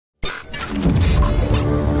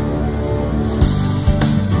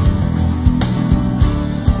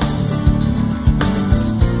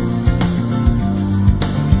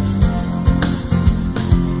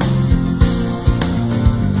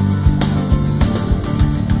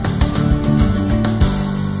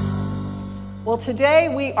Well,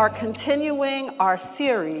 today we are continuing our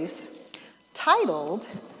series titled,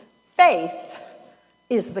 Faith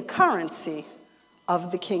is the Currency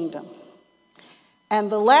of the Kingdom. And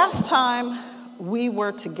the last time we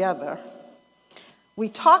were together, we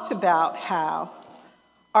talked about how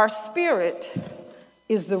our spirit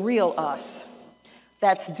is the real us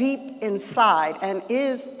that's deep inside and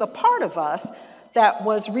is the part of us that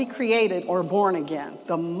was recreated or born again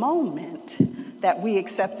the moment that we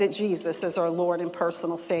accepted Jesus as our Lord and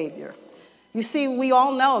personal Savior. You see, we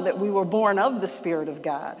all know that we were born of the Spirit of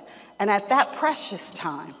God. And at that precious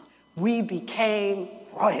time, we became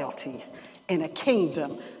royalty in a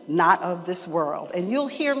kingdom not of this world. And you'll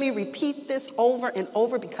hear me repeat this over and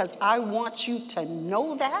over because I want you to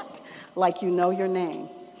know that like you know your name.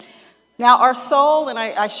 Now, our soul, and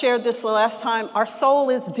I shared this the last time, our soul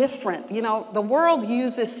is different. You know, the world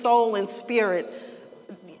uses soul and spirit.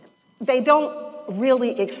 They don't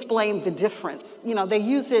really explain the difference. You know, they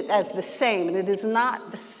use it as the same, and it is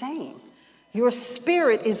not the same. Your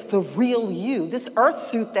spirit is the real you. This earth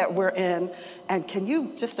suit that we're in, and can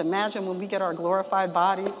you just imagine when we get our glorified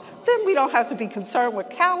bodies, then we don't have to be concerned with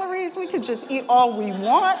calories. We can just eat all we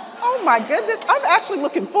want. Oh my goodness, I'm actually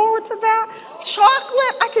looking forward to that.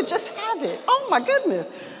 Chocolate, I could just have it. Oh my goodness.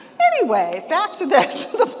 Anyway, back to this.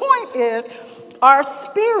 The point is, our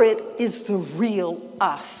spirit is the real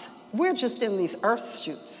us. We're just in these earth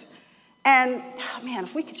suits. And, oh man,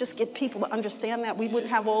 if we could just get people to understand that, we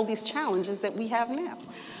wouldn't have all these challenges that we have now.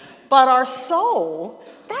 But our soul,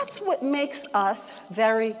 that's what makes us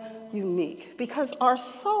very unique. Because our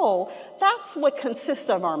soul, that's what consists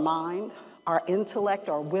of our mind, our intellect,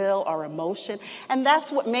 our will, our emotion. And that's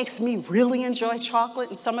what makes me really enjoy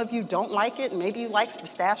chocolate. And some of you don't like it, and maybe you like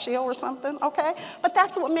pistachio or something, okay? But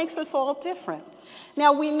that's what makes us all different.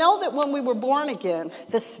 Now, we know that when we were born again,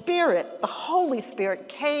 the Spirit, the Holy Spirit,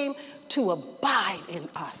 came to abide in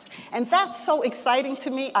us. And that's so exciting to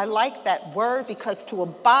me. I like that word because to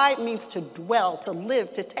abide means to dwell, to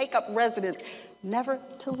live, to take up residence, never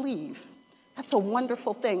to leave. That's a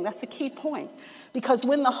wonderful thing. That's a key point. Because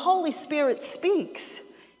when the Holy Spirit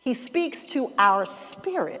speaks, he speaks to our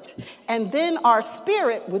spirit. And then our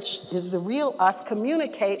spirit, which is the real us,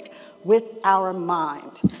 communicates with our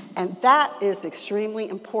mind. And that is extremely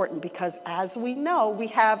important because, as we know, we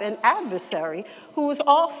have an adversary who is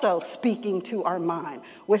also speaking to our mind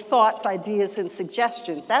with thoughts, ideas, and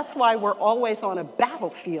suggestions. That's why we're always on a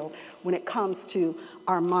battlefield when it comes to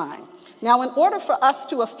our mind. Now, in order for us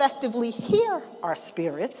to effectively hear our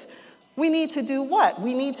spirits, we need to do what?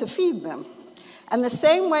 We need to feed them. And the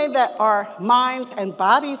same way that our minds and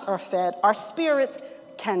bodies are fed, our spirits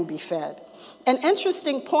can be fed. An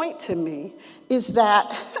interesting point to me is that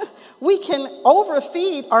we can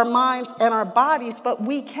overfeed our minds and our bodies, but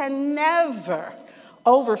we can never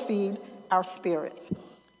overfeed our spirits.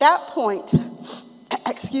 That point,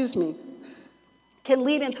 can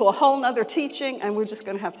lead into a whole nother teaching, and we're just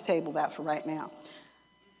going to have to table that for right now.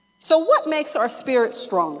 So what makes our spirit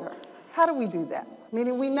stronger? How do we do that?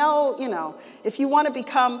 Meaning we know, if you want to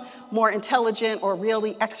become more intelligent or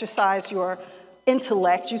really exercise your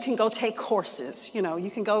intellect, you can go take courses, you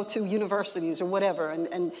can go to universities or whatever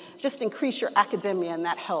and just increase your academia, and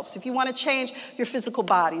that helps. If you want to change your physical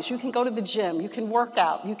bodies, you can go to the gym, you can work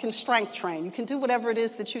out, you can strength train, you can do whatever it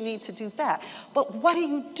is that you need to do that. But what do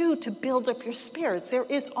you do to build up your spirits? There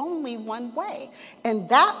is only one way, and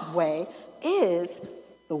that way is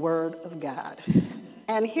the Word of God.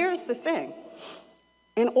 And here's the thing.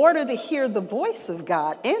 In order to hear the voice of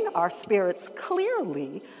God in our spirits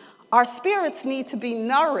clearly, our spirits need to be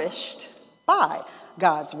nourished by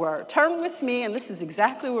God's word. Turn with me, and this is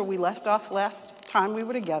exactly where we left off last time we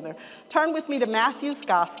were together. Turn with me to Matthew's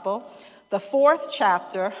Gospel, the 4th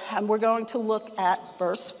chapter, and we're going to look at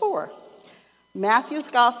verse 4. Matthew's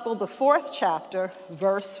Gospel, the 4th chapter,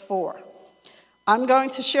 verse 4. I'm going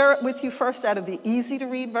to share it with you first out of the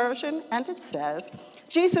easy-to-read version, and it says,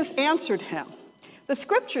 Jesus answered him, "The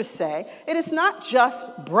scriptures say, it is not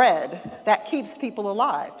just bread that keeps people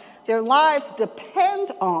alive. Their lives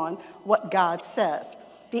depend on what God says."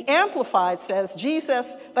 The Amplified says,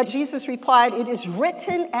 but Jesus replied, "It is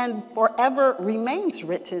written and forever remains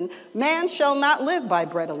written, man shall not live by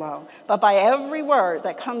bread alone, but by every word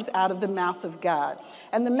that comes out of the mouth of God."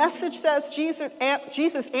 And the Message says,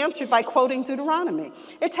 Jesus answered by quoting Deuteronomy.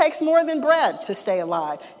 It takes more than bread to stay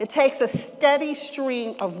alive. It takes a steady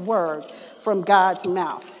stream of words from God's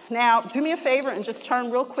mouth. Now, do me a favor and just turn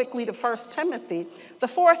real quickly to 1 Timothy, the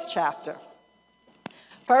 4th chapter.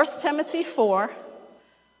 1 Timothy 4,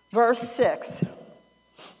 verse 6.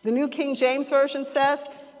 The New King James Version says,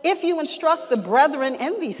 "If you instruct the brethren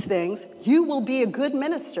in these things, you will be a good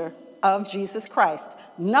minister of Jesus Christ,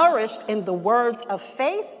 nourished in the words of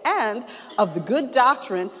faith and of the good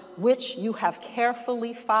doctrine which you have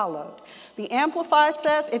carefully followed. The Amplified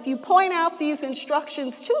says, if you point out these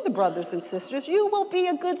instructions to the brothers and sisters, you will be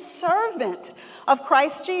a good servant of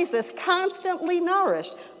Christ Jesus, constantly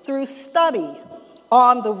nourished through study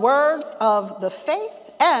on the words of the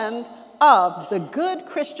faith and of the good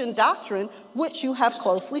Christian doctrine which you have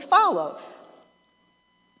closely followed.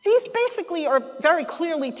 These basically are very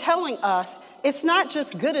clearly telling us it's not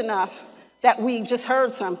just good enough that we just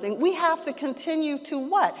heard something. We have to continue to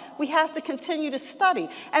what? We have to continue to study.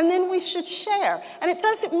 And then we should share. And it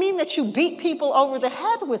doesn't mean that you beat people over the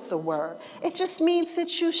head with the word. It just means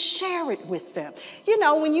that you share it with them. You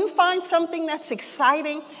know, when you find something that's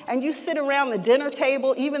exciting and you sit around the dinner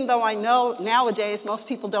table, even though I know nowadays most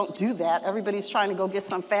people don't do that. Everybody's trying to go get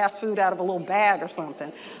some fast food out of a little bag or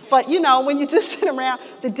something. But, you know, when you just sit around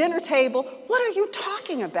the dinner table, what are you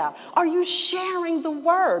talking about? Are you sharing the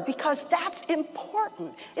word? Because that's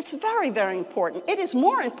important. It's very, very important. It is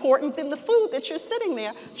more important than the food that you're sitting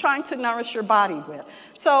there trying to nourish your body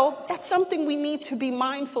with. So that's something we need to be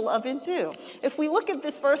mindful of and do. If we look at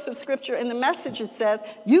this verse of scripture in the Message, it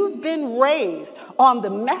says, you've been raised on the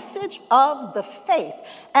message of the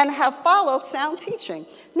faith and have followed sound teaching.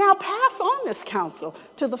 Now pass on this counsel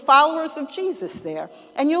to the followers of Jesus there,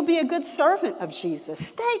 and you'll be a good servant of Jesus.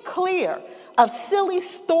 Stay clear of silly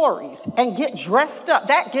stories and get dressed up.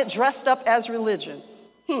 Get dressed up as religion.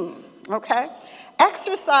 Okay?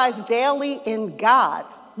 Exercise daily in God.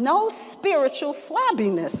 No spiritual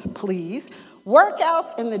flabbiness, please.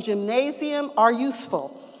 Workouts in the gymnasium are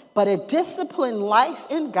useful, but a disciplined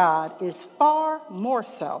life in God is far more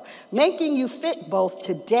so, making you fit both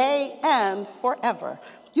today and forever.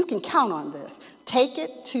 You can count on this. Take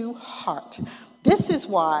it to heart. This is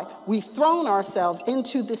why we've thrown ourselves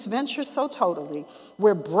into this venture so totally.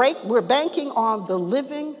 We're banking on the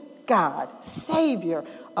living God, Savior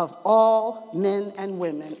of all men and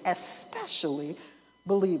women, especially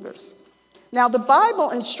believers. Now, the Bible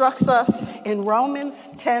instructs us in Romans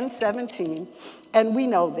 10:17, and we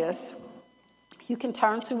know this. You can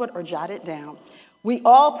turn to it or jot it down. We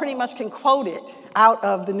all pretty much can quote it out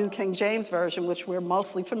of the New King James Version, which we're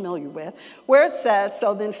mostly familiar with, where it says,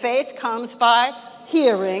 so then faith comes by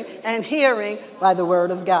hearing, and hearing by the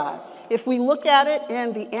word of God. If we look at it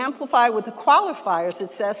in the Amplified with the qualifiers, it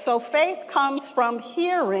says, so faith comes from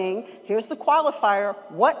hearing, here's the qualifier,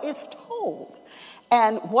 what is told,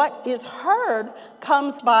 and what is heard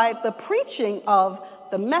comes by the preaching of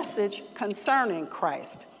the message concerning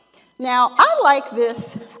Christ. Now, I like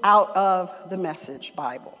this out of the Message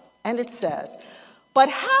Bible, and it says, but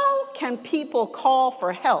how can people call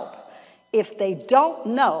for help if they don't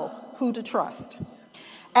know who to trust?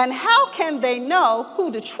 And how can they know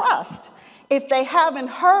who to trust if they haven't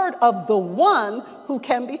heard of the one who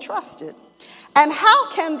can be trusted? And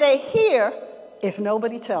how can they hear if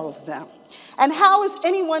nobody tells them? And how is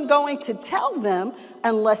anyone going to tell them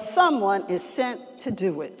unless someone is sent to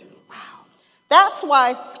do it? That's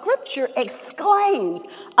why Scripture exclaims,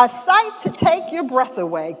 a sight to take your breath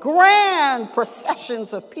away, grand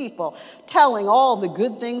processions of people telling all the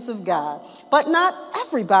good things of God. But not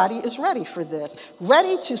everybody is ready for this,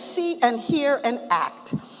 ready to see and hear and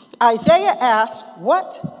act. Isaiah asked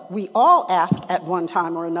what we all ask at one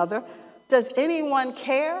time or another, does anyone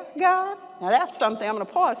care, God? Now that's something, I'm going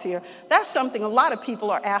to pause here. That's something a lot of people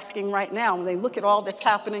are asking right now when they look at all that's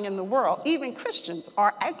happening in the world. Even Christians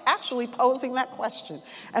are actually posing that question.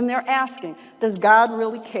 And they're asking, does God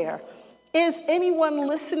really care? Is anyone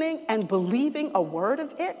listening and believing a word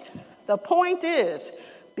of it? The point is,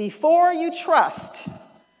 before you trust,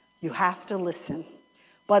 you have to listen.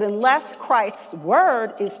 But unless Christ's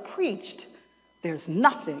word is preached, there's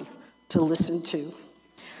nothing to listen to.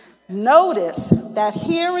 Notice that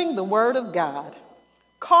hearing the word of God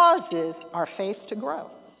causes our faith to grow,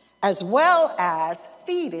 as well as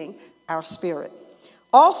feeding our spirit.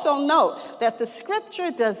 Also note that the scripture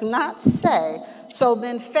does not say, so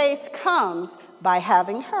then faith comes by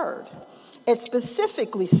having heard. It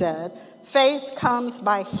specifically said, faith comes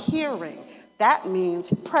by hearing. That means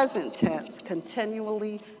present tense,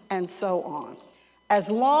 continually, and so on. As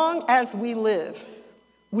long as we live,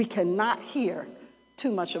 we cannot hear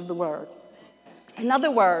too much of the word. In other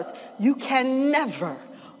words, you can never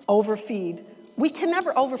overfeed. We can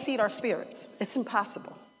never overfeed our spirits. It's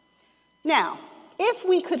impossible. Now, if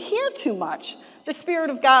we could hear too much, the Spirit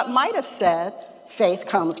of God might have said, faith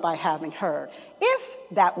comes by having heard.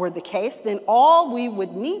 If that were the case, then all we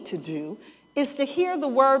would need to do is to hear the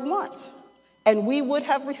word once, and we would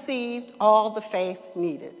have received all the faith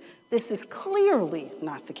needed. This is clearly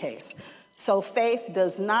not the case. So faith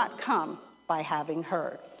does not come by having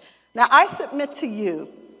heard. Now, I submit to you,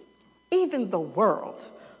 even the world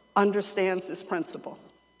understands this principle,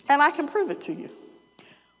 and I can prove it to you.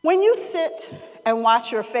 When you sit and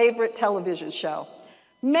watch your favorite television show,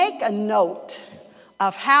 make a note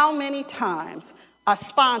of how many times a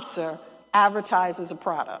sponsor advertises a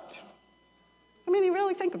product. I mean, you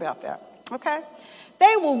really think about that, okay?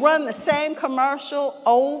 They will run the same commercial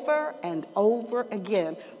over and over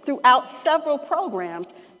again throughout several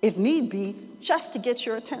programs, if need be, just to get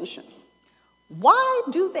your attention. Why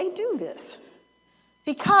do they do this?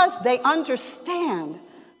 Because they understand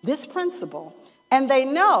this principle, and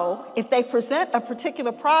they know if they present a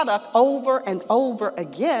particular product over and over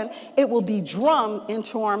again, it will be drummed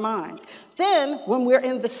into our minds. Then, when we're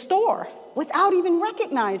in the store, without even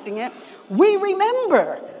recognizing it, we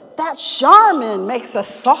remember that Charmin makes a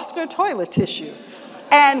softer toilet tissue,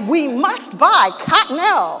 and we must buy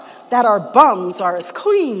Cottonelle, that our bums are as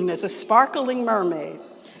clean as a sparkling mermaid.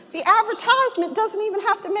 The advertisement doesn't even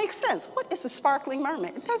have to make sense. What is a sparkling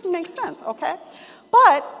mermaid? It doesn't make sense, okay?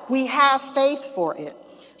 But we have faith for it,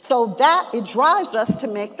 so that it drives us to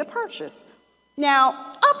make the purchase. Now,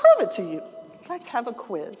 I'll prove it to you. Let's have a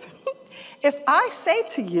quiz. If I say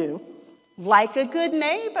to you, like a good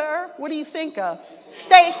neighbor, what do you think of?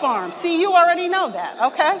 State Farm. See, you already know that,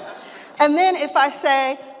 okay? And then if I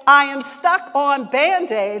say, I am stuck on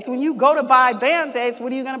Band-Aids, when you go to buy Band-Aids,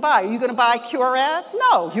 what are you going to buy? Are you going to buy Curad?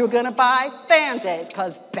 No, you're going to buy Band-Aids,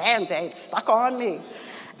 because Band-Aids stuck on me.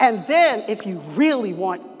 And then if you really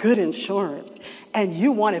want good insurance and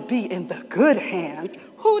you want to be in the good hands,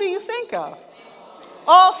 who do you think of?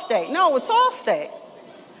 Allstate. No, it's Allstate.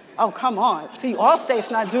 Oh, come on. See,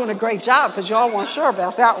 Allstate's not doing a great job because y'all weren't sure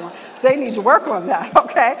about that one. So they need to work on that,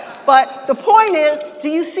 okay? But the point is, do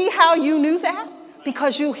you see how you knew that?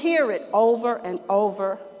 Because you hear it over and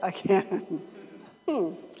over again.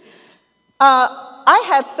 I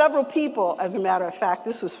had several people, as a matter of fact,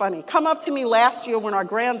 this was funny, come up to me last year when our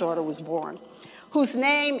granddaughter was born, whose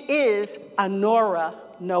name is Honora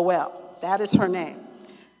Noel. That is her name.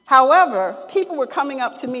 However, people were coming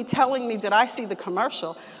up to me telling me, did I see the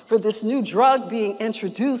commercial for this new drug being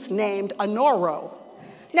introduced named Anoro?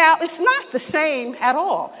 Now, it's not the same at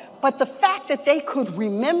all, but the fact that they could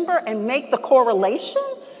remember and make the correlation,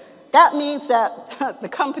 that means that the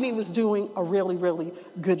company was doing a really, really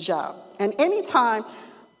good job. And anytime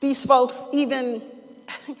these folks even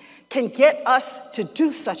can get us to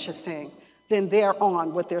do such a thing, then they're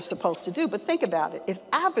on what they're supposed to do. But think about it. If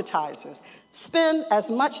advertisers spend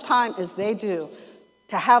as much time as they do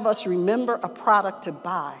to have us remember a product to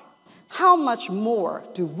buy, how much more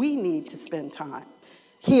do we need to spend time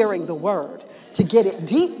hearing the word to get it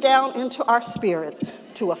deep down into our spirits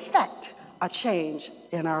to affect a change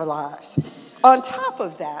in our lives? On top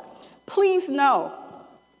of that, please know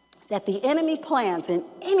that the enemy plans in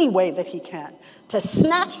any way that he can to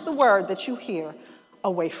snatch the word that you hear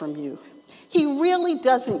away from you. He really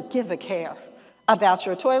doesn't give a care about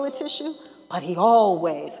your toilet tissue, but he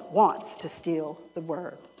always wants to steal the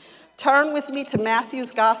word. Turn with me to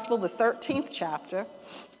Matthew's Gospel, the 13th chapter,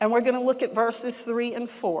 and we're going to look at verses 3 and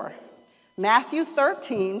 4. Matthew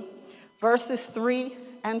 13, verses 3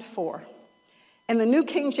 and 4. In the New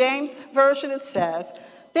King James Version, it says,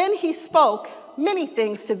 "Then he spoke many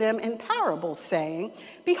things to them in parables, saying,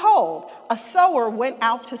 Behold, a sower went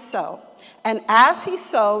out to sow. And as he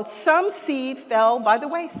sowed, some seed fell by the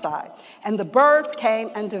wayside, and the birds came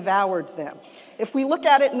and devoured them." If we look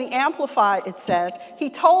at it in the Amplified, it says, he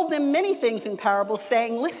told them many things in parables,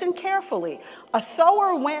 saying, listen carefully. A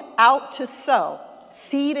sower went out to sow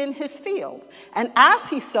seed in his field. And as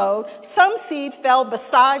he sowed, some seed fell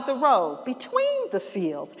beside the road, between the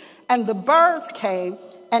fields, and the birds came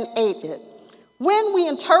and ate it. When we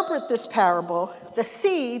interpret this parable, the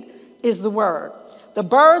seed is the word. The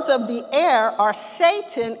birds of the air are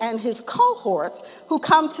Satan and his cohorts who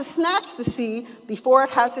come to snatch the seed before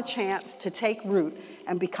it has a chance to take root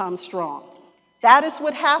and become strong. That is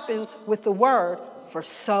what happens with the word for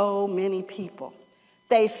so many people.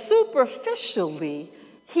 They superficially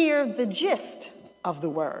hear the gist of the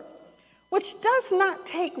word, which does not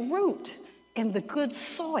take root in the good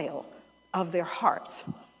soil of their hearts.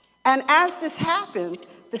 And as this happens,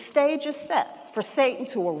 the stage is set for Satan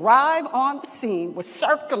to arrive on the scene with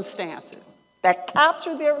circumstances that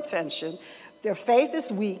capture their attention. Their faith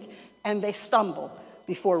is weak, and they stumble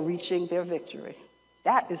before reaching their victory.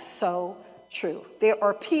 That is so true. There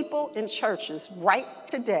are people in churches right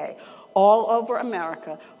today, all over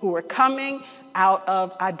America, who are coming out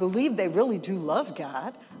of, I believe they really do love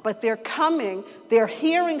God. but they're coming, they're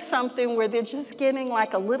hearing something where they're just getting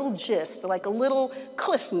like a little gist, like a little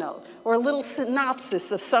cliff note or a little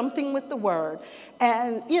synopsis of something with the word.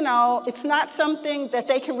 And, you know, it's not something that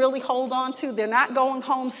they can really hold on to. They're not going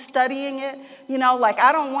home studying it. You know, like,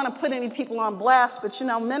 I don't want to put any people on blast, but, you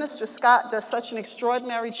know, Minister Scott does such an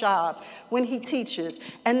extraordinary job when he teaches.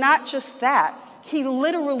 And not just that, he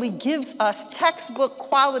literally gives us textbook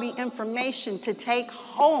quality information to take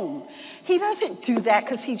home. He doesn't do that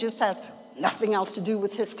because he just has nothing else to do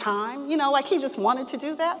with his time. You know, like he just wanted to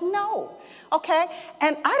do that. No. Okay?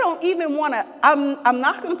 And I don't even want to, I'm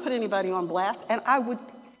not going to put anybody on blast. And I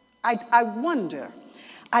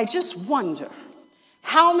just wonder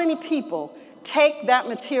how many people take that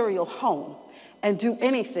material home and do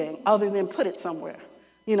anything other than put it somewhere.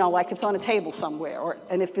 You know, like it's on a table somewhere.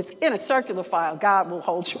 And if it's in a circular file, God will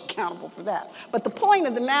hold you accountable for that. But the point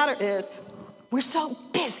of the matter is, we're so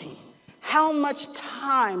busy. How much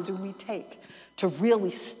time do we take to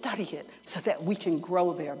really study it so that we can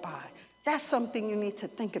grow thereby? That's something you need to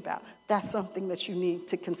think about. That's something that you need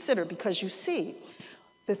to consider, because you see,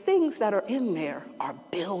 the things that are in there are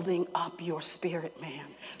building up your spirit, man,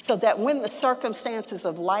 so that when the circumstances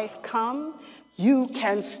of life come, you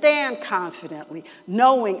can stand confidently,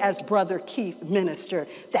 knowing, as Brother Keith ministered,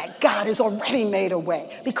 that God has already made a way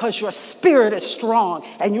because your spirit is strong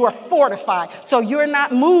and you are fortified. So you're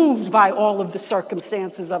not moved by all of the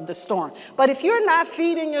circumstances of the storm. But if you're not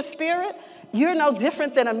feeding your spirit, you're no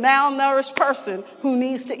different than a malnourished person who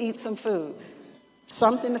needs to eat some food.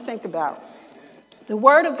 Something to think about. The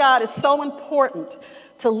Word of God is so important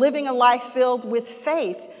to living a life filled with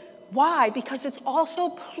faith. Why? Because it's also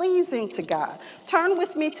pleasing to God. Turn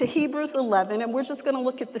with me to Hebrews 11, and we're just going to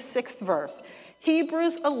look at the 6th verse.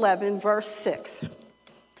 Hebrews 11, verse 6.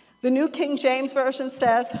 The New King James Version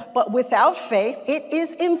says, "But without faith it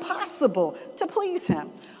is impossible to please him.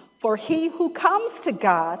 For he who comes to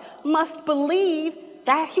God must believe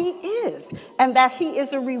that he is, and that he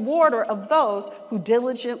is a rewarder of those who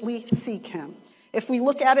diligently seek him." If we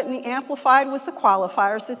look at it in the Amplified with the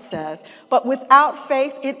qualifiers, it says, "But without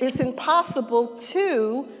faith it is impossible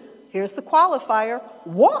to," here's the qualifier,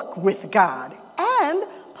 "walk with God and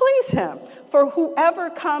please him. For whoever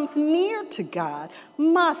comes near to God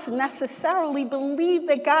must necessarily believe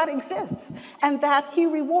that God exists and that he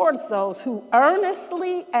rewards those who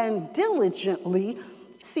earnestly and diligently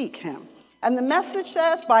seek him." And the Message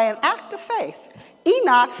says, by an act of faith,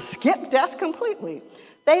 Enoch skipped death completely.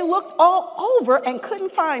 They looked all over and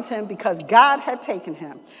couldn't find him because God had taken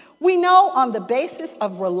him. We know on the basis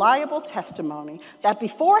of reliable testimony that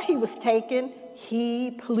before he was taken,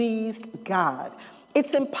 he pleased God.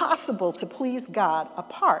 It's impossible to please God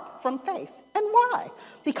apart from faith. And why?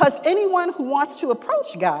 Because anyone who wants to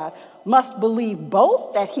approach God must believe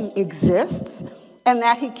both that he exists and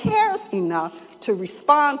that he cares enough to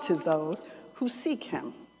respond to those who seek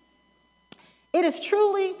him. It is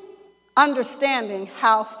truly understanding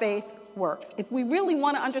how faith works. If we really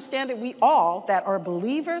want to understand it, we all that are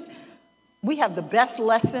believers, we have the best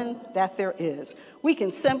lesson that there is. We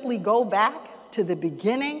can simply go back to the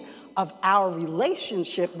beginning of our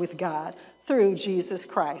relationship with God through Jesus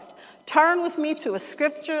Christ. Turn with me to a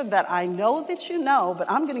scripture that I know that you know,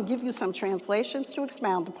 but I'm going to give you some translations to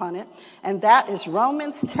expound upon it, and that is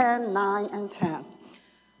Romans 10, 9, and 10.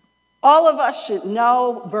 All of us should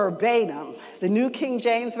know verbatim the New King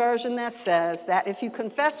James Version that says that if you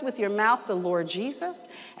confess with your mouth the Lord Jesus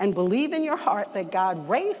and believe in your heart that God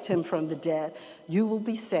raised him from the dead, you will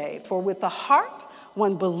be saved. For with the heart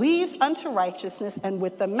one believes unto righteousness, and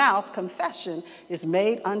with the mouth confession is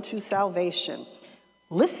made unto salvation.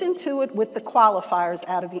 Listen to it with the qualifiers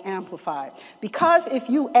out of the Amplified. Because if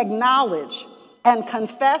you acknowledge and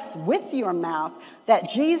confess with your mouth that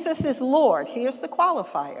Jesus is Lord, here's the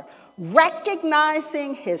qualifier,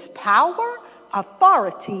 recognizing his power,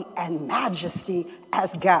 authority, and majesty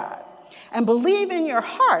as God, and believe in your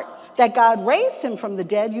heart that God raised him from the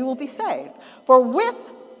dead, you will be saved. For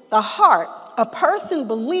with the heart, a person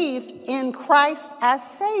believes in Christ as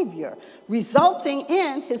Savior, resulting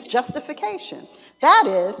in his justification. That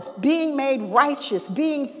is, being made righteous,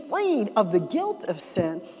 being freed of the guilt of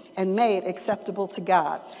sin, and made acceptable to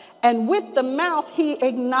God. And with the mouth, he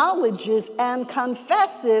acknowledges and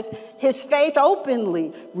confesses his faith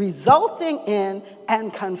openly, resulting in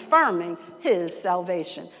and confirming his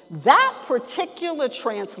salvation. That particular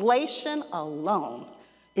translation alone,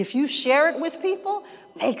 if you share it with people,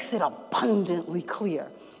 makes it abundantly clear.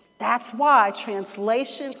 That's why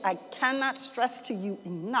translations, I cannot stress to you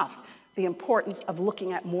enough, the importance of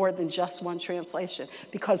looking at more than just one translation,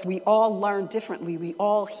 because we all learn differently. We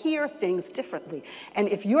all hear things differently. And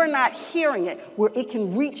if you're not hearing it where it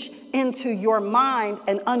can reach into your mind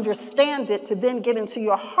and understand it to then get into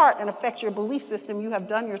your heart and affect your belief system, you have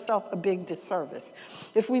done yourself a big disservice.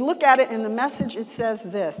 If we look at it in the Message, it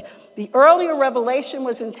says this: the earlier revelation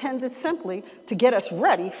was intended simply to get us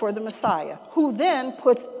ready for the Messiah, who then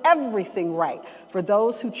puts everything right for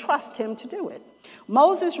those who trust him to do it.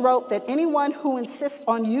 Moses wrote that anyone who insists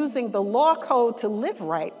on using the law code to live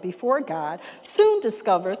right before God soon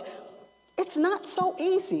discovers it's not so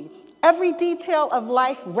easy. Every detail of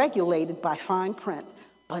life regulated by fine print.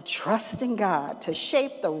 But trusting God to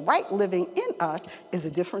shape the right living in us is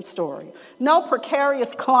a different story. No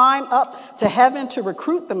precarious climb up to heaven to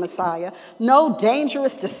recruit the Messiah. No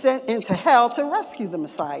dangerous descent into hell to rescue the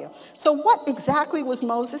Messiah. So what exactly was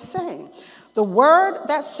Moses saying? The word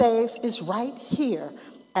that saves is right here,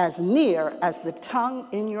 as near as the tongue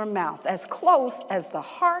in your mouth, as close as the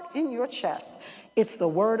heart in your chest. It's the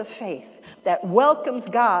word of faith that welcomes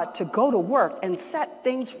God to go to work and set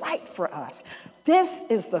things right for us.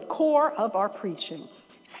 This is the core of our preaching.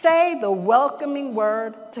 Say the welcoming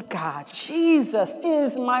word to God. Jesus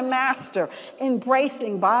is my master,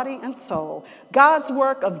 embracing body and soul. God's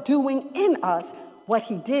work of doing in us what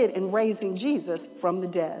he did in raising Jesus from the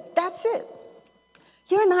dead. That's it.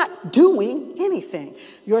 You're not doing anything.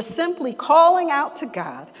 You're simply calling out to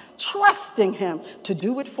God, trusting him to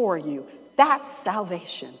do it for you. That's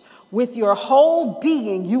salvation. With your whole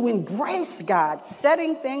being, you embrace God,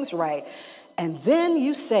 setting things right, and then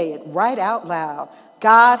you say it right out loud.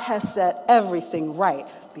 God has set everything right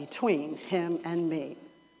between him and me.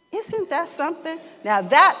 Isn't that something? Now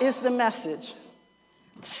that is the Message.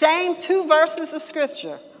 Same 2 verses of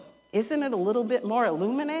scripture. Isn't it a little bit more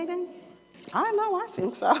illuminating? I know, I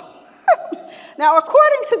think so. Now,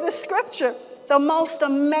 according to the scripture, the most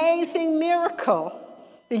amazing miracle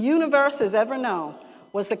the universe has ever known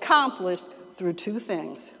was accomplished through 2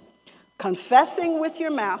 things. Confessing with your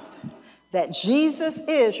mouth that Jesus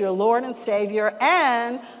is your Lord and Savior,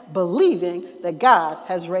 and believing that God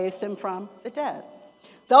has raised him from the dead.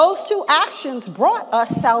 Those 2 actions brought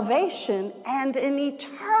us salvation and an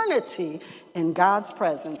eternity in God's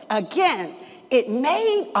presence. Again, it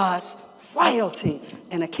made us royalty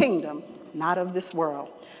in a kingdom not of this world.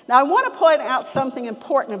 Now, I want to point out something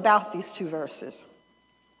important about these 2 verses.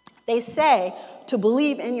 They say to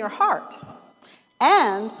believe in your heart,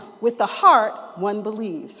 and with the heart one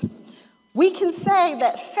believes. We can say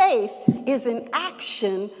that faith is an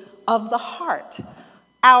action of the heart.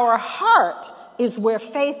 Our heart is where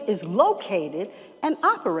faith is located and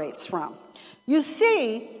operates from. You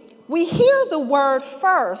see, we hear the word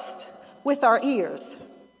first with our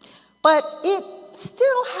ears, but it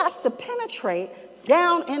still has to penetrate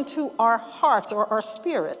down into our hearts or our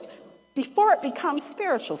spirits before it becomes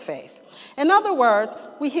spiritual faith. In other words,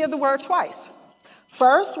 we hear the word twice.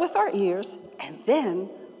 First with our ears and then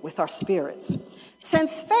with our spirits.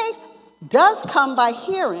 Since faith does come by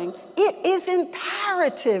hearing, it is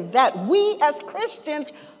imperative that we as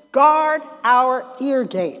Christians guard our ear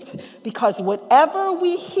gates, because whatever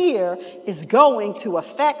we hear is going to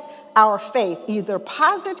affect our faith, either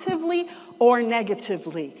positively or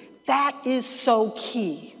negatively. That is so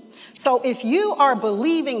key. So if you are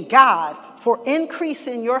believing God for increase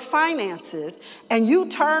in your finances, and you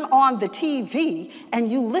turn on the TV and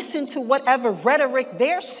you listen to whatever rhetoric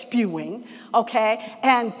they're spewing, okay,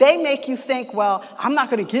 and they make you think, well, I'm not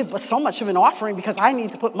going to give so much of an offering because I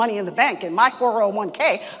need to put money in the bank. In my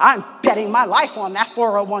 401k, I'm betting my life on that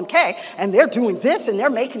 401k, and they're doing this and they're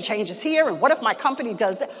making changes here, and what if my company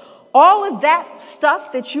does that? All of that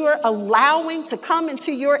stuff that you're allowing to come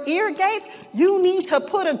into your ear gates, you need to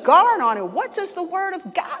put a guard on it. What does the word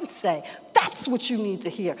of God say? That's what you need to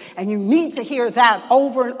hear. And you need to hear that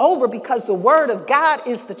over and over, because the word of God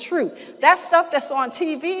is the truth. That stuff that's on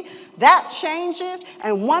TV, that changes.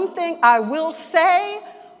 And one thing I will say,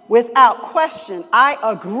 without question, I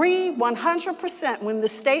agree 100% when the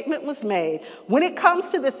statement was made. When it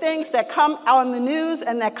comes to the things that come on the news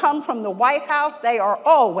and that come from the White House, they are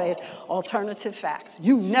always alternative facts.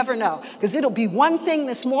 You never know, because it'll be one thing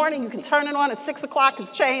this morning. You can turn it on at 6 o'clock,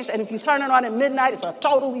 it's changed. And if you turn it on at midnight, it's a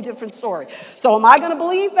totally different story. So am I going to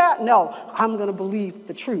believe that? No, I'm going to believe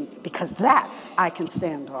the truth, because that I can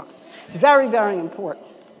stand on. It's very, very important.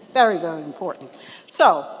 Very, very important.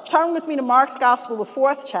 So, turn with me to Mark's Gospel, the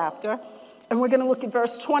 4th chapter, and we're going to look at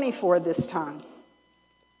verse 24 this time.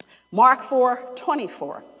 Mark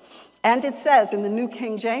 4:24. And it says in the New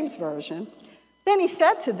King James Version, then he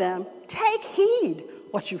said to them, take heed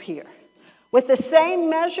what you hear. With the same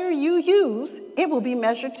measure you use, it will be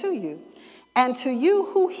measured to you. And to you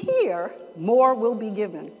who hear, more will be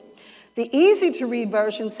given. The easy-to-read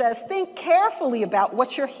version says, think carefully about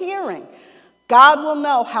what you're hearing. God will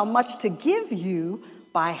know how much to give you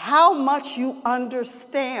by how much you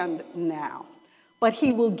understand now. But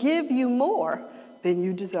he will give you more than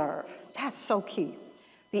you deserve. That's so key.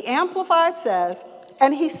 The Amplified says,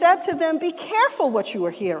 and he said to them, be careful what you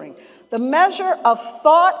are hearing. The measure of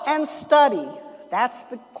thought and study, that's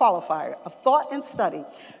the qualifier, of thought and study,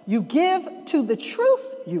 you give to the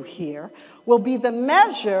truth you hear will be the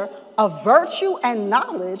measure of virtue and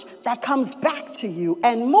knowledge that comes back to you,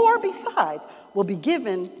 and more besides will be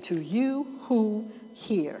given to you who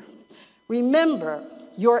hear. Remember,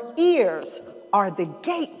 your ears are the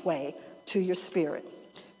gateway to your spirit.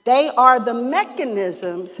 They are the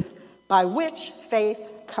mechanisms by which faith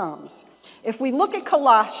comes. If we look at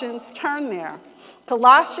Colossians, turn there.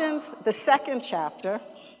 Colossians, the 2nd chapter,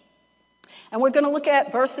 and we're going to look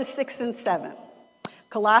at verses 6 and 7.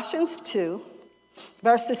 Colossians 2,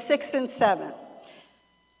 verses 6 and 7.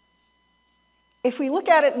 If we look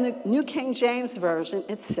at it in the New King James Version,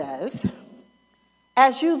 it says,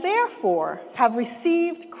 as you therefore have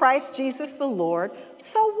received Christ Jesus the Lord,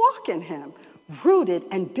 so walk in him, rooted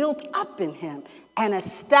and built up in him, and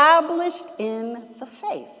established in the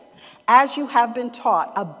faith, as you have been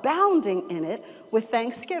taught, abounding in it with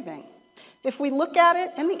thanksgiving. If we look at it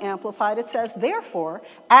in the Amplified, it says, therefore,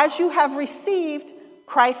 as you have received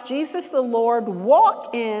Christ Jesus the Lord,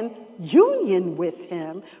 walk in union with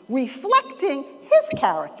him, reflecting his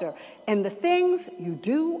character in the things you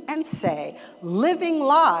do and say, living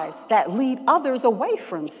lives that lead others away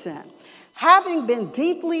from sin, having been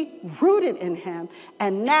deeply rooted in him,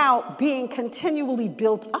 and now being continually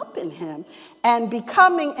built up in him, and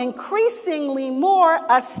becoming increasingly more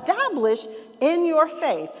established in your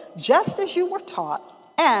faith, just as you were taught,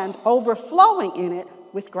 and overflowing in it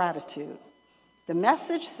with gratitude. The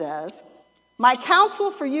Message says, my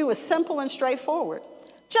counsel for you is simple and straightforward.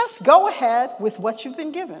 Just go ahead with what you've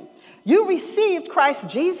been given. You received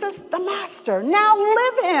Christ Jesus, the Master. Now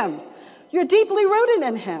live him. You're deeply rooted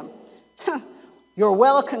in him. You're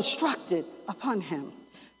well constructed upon him.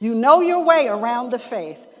 You know your way around the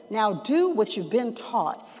faith. Now do what you've been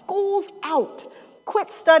taught. School's out. Quit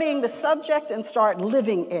studying the subject and start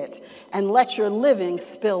living it. And let your living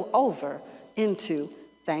spill over into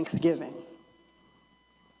thanksgiving.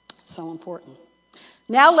 So important.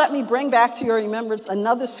 Now let me bring back to your remembrance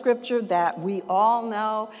another scripture that we all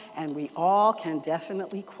know and we all can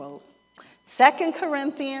definitely quote. 2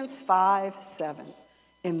 Corinthians 5:7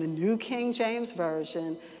 in the New King James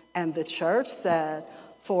Version, and the church said,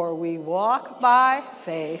 for we walk by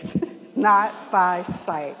faith, not by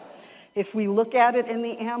sight. If we look at it in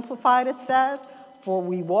the Amplified, it says, for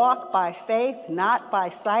we walk by faith, not by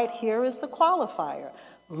sight. Here is the qualifier.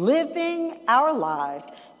 Living our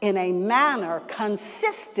lives in a manner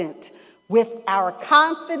consistent with our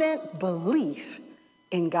confident belief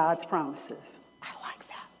in God's promises. I like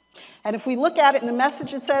that. And if we look at it in the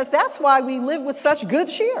Message, it says, that's why we live with such good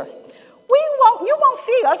cheer. You won't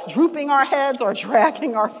see us drooping our heads or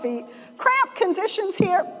dragging our feet. Cramped conditions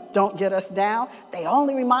here don't get us down. They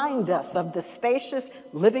only remind us of the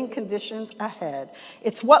spacious living conditions ahead.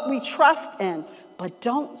 It's what we trust in, but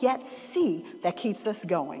don't yet see, that keeps us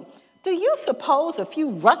going. Do you suppose a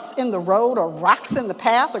few ruts in the road or rocks in the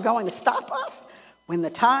path are going to stop us? When the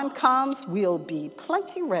time comes, we'll be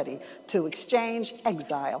plenty ready to exchange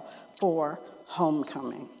exile for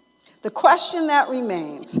homecoming. The question that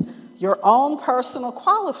remains, your own personal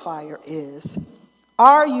qualifier, is,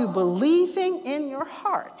 are you believing in your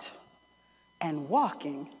heart and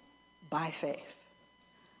walking by faith?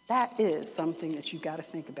 That is something that you've got to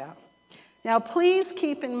think about. Now, please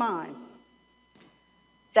keep in mind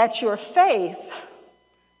that your faith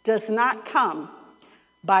does not come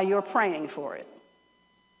by your praying for it.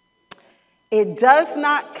 It does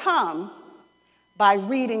not come by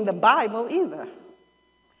reading the Bible either.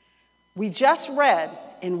 We just read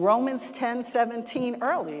in Romans 10:17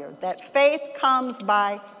 earlier that faith comes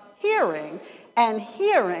by hearing, and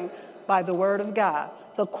hearing by the word of God.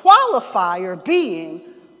 The qualifier being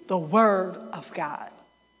the word of God.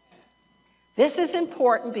 This is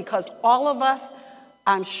important because all of us,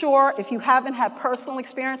 I'm sure, if you haven't had personal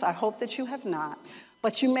experience, I hope that you have not,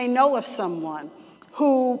 but you may know of someone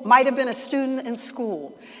who might have been a student in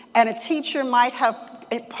school, and a teacher might have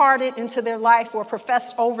imparted into their life or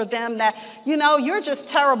professed over them that, you're just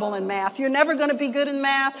terrible in math. You're never going to be good in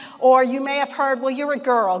math. Or you may have heard, well, you're a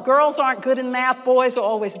girl. Girls aren't good in math. Boys are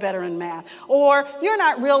always better in math. Or you're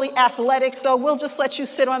not really athletic, so we'll just let you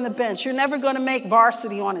sit on the bench. You're never going to make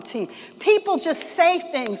varsity on a team. People just say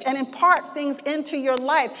things and impart things into your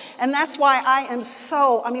life. And that's why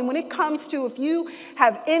when it comes to, if you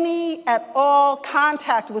have any at all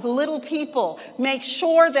contact with little people, make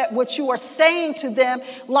sure that what you are saying to them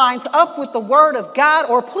lines up with the word of God,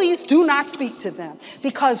 or please do not speak to them.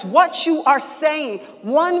 Because what you are saying,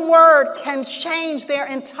 one word can change their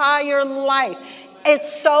entire life.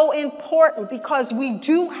 It's so important because we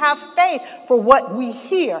do have faith for what we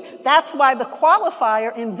hear. That's why the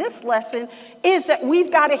qualifier in this lesson is that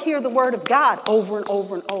we've got to hear the word of God over and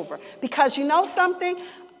over and over. Because you know something?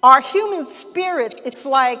 Our human spirits, it's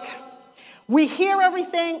like we hear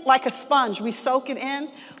everything like a sponge. We soak it in.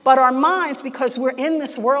 But our minds, because we're in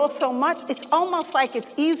this world so much, it's almost like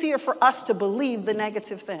it's easier for us to believe the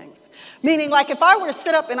negative things. Meaning, like if I were to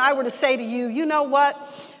sit up and I were to say to you, you know what?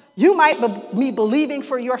 You might be believing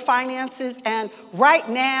for your finances, and right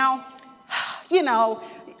now, you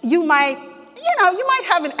might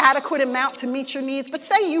have an adequate amount to meet your needs, but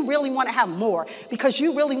say you really want to have more because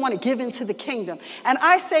you really want to give into the kingdom. And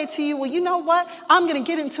I say to you, well, you know what? I'm going to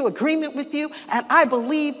get into agreement with you, and I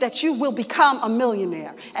believe that you will become a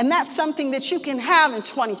millionaire. And that's something that you can have in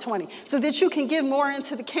 2020 so that you can give more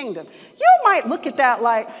into the kingdom. You might look at that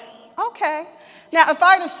like, okay. Now, if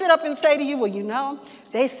I were to sit up and say to you, well,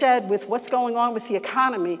 they said with what's going on with the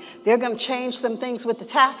economy, they're going to change some things with the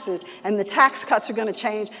taxes, and the tax cuts are going to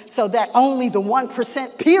change so that only the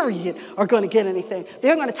 1% period are going to get anything.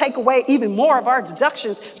 They're going to take away even more of our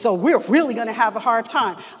deductions, so we're really going to have a hard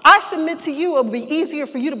time. I submit to you it will be easier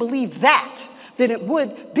for you to believe that than it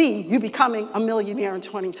would be you becoming a millionaire in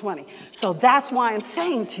 2020. So that's why I'm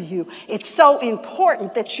saying to you, it's so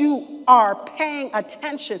important that you are paying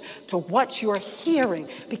attention to what you're hearing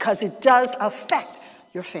because it does affect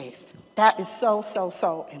your faith. That is so, so,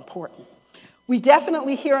 so important. We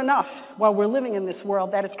definitely hear enough while we're living in this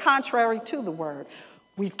world that is contrary to the word.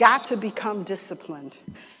 We've got to become disciplined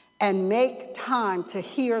and make time to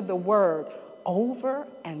hear the word over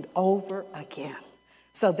and over again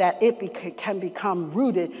so that it can become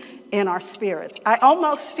rooted in our spirits. I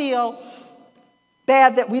almost feel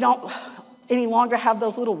bad that we don't any longer have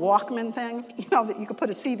those little Walkman things, that you could put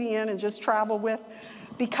a CD in and just travel with.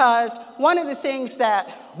 Because one of the things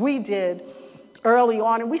that we did early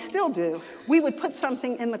on, and we still do, we would put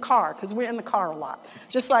something in the car, because we're in the car a lot.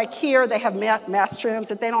 Just like here, they have mass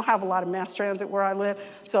transit. They don't have a lot of mass transit where I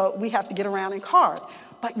live, so we have to get around in cars.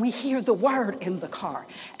 But we hear the word in the car.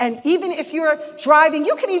 And even if you're driving,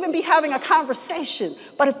 you can even be having a conversation.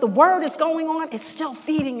 But if the word is going on, it's still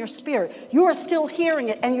feeding your spirit. You are still hearing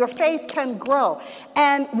it, and your faith can grow.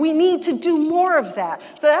 And we need to do more of that.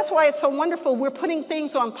 So that's why it's so wonderful. We're putting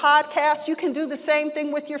things on podcasts. You can do the same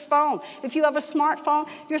thing with your phone. If you have a smartphone,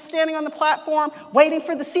 you're standing on the platform waiting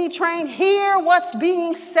for the C train. Hear what's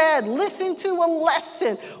being said. Listen to a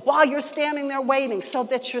lesson while you're standing there waiting so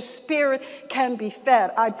that your spirit can be fed.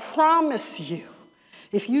 I promise you,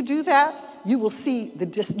 if you do that, you'll see the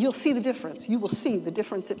difference. You will see the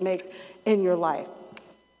difference it makes in your life.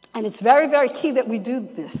 And it's very, very key that we do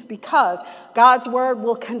this because God's word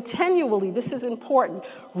will continually, this is important,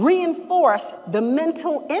 reinforce the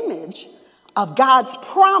mental image of God's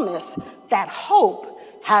promise that hope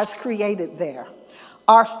has created there.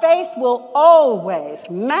 Our faith will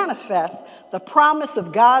always manifest the promise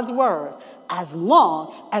of God's word as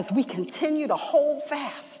long as we continue to hold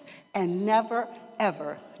fast and never,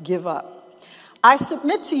 ever give up. I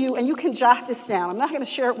submit to you, and you can jot this down. I'm not going to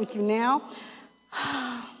share it with you now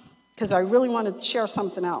because I really want to share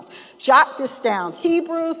something else. Jot this down.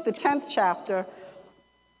 Hebrews, the 10th chapter,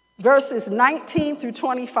 verses 19 through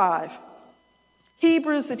 25.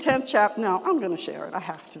 Hebrews, the 10th chapter. No, I'm going to share it. I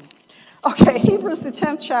have to. Okay, Hebrews, the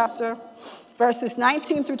 10th chapter, verses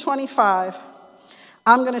 19 through 25.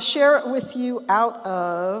 I'm going to share it with you out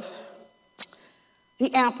of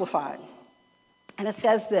the Amplified. And it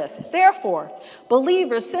says this: therefore,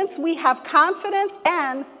 believers, since we have confidence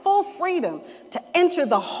and full freedom to enter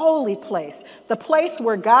the holy place, the place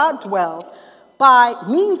where God dwells, by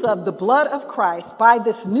means of the blood of Christ, by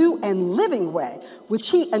this new and living way, which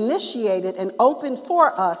he initiated and opened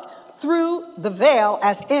for us through the veil,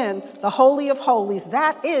 as in the Holy of Holies,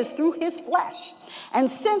 that is, through his flesh. And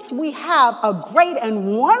since we have a great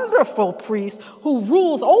and wonderful priest who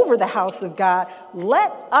rules over the house of God, let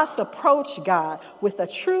us approach God with a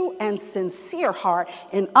true and sincere heart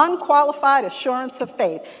in unqualified assurance of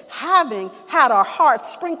faith, having had our hearts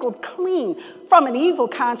sprinkled clean from an evil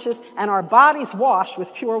conscience and our bodies washed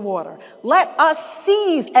with pure water. Let us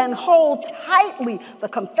seize and hold tightly the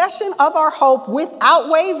confession of our hope without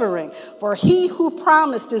wavering, for he who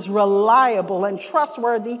promised is reliable and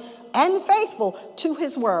trustworthy and faithful to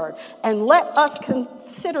his word. And let us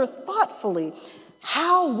consider thoughtfully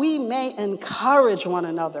how we may encourage one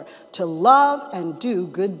another to love and do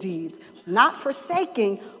good deeds, not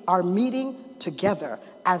forsaking our meeting together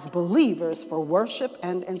as believers for worship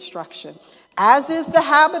and instruction, as is the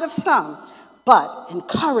habit of some, but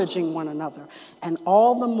encouraging one another, and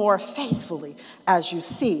all the more faithfully as you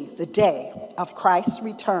see the day of Christ's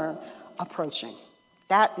return approaching.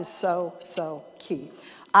 That is so, so key.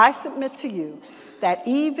 I submit to you that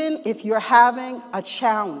even if you're having a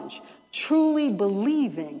challenge, truly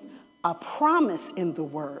believing a promise in the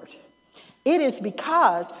word, it is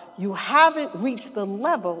because you haven't reached the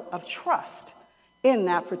level of trust in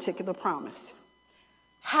that particular promise.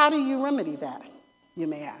 How do you remedy that, you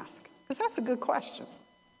may ask? Because that's a good question.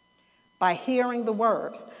 By hearing the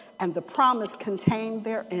word and the promise contained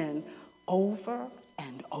therein over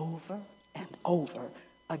and over and over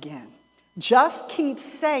again. Just keep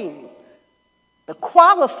saying. The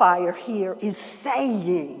qualifier here is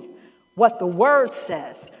saying what the word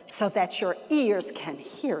says so that your ears can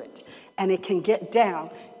hear it and it can get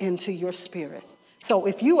down into your spirit. So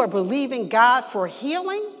if you are believing God for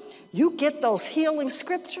healing, you get those healing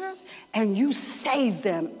scriptures and you say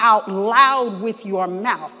them out loud with your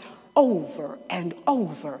mouth over and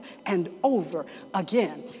over and over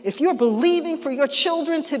again. If you're believing for your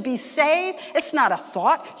children to be saved, it's not a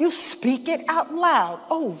thought. You speak it out loud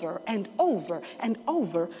over and over and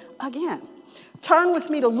over again. Turn with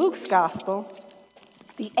me to Luke's Gospel,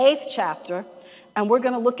 the 8th chapter, and we're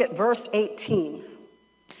going to look at verse 18.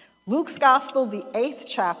 Luke's Gospel, the 8th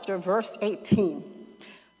chapter, verse 18.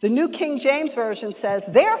 The New King James Version says,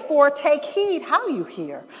 "Therefore take heed how you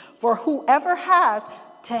hear, for whoever has,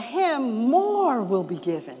 to him more will be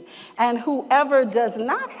given, and whoever does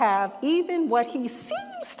not have, even what he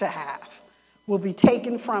seems to have, will be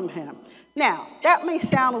taken from him." Now, that may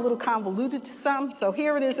sound a little convoluted to some, so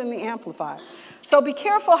here it is in the Amplified. So be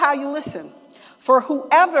careful how you listen. For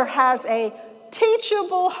whoever has a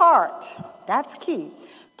teachable heart, that's key,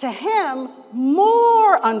 to him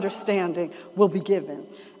more understanding will be given.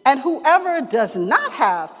 And whoever does not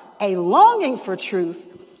have a longing for truth,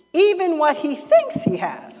 even what he thinks he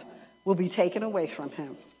has will be taken away from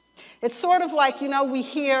him. It's sort of like, we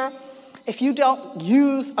hear, if you don't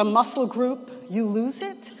use a muscle group, you lose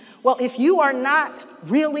it. Well, if you are not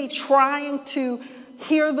really trying to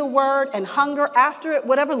hear the word and hunger after it,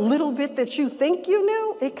 whatever little bit that you think you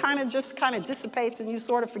knew, it kind of dissipates and you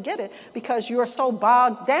sort of forget it because you are so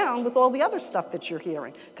bogged down with all the other stuff that you're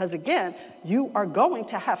hearing. Because again, you are going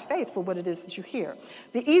to have faith for what it is that you hear.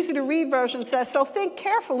 The easy to read version says, "So think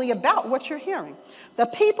carefully about what you're hearing. The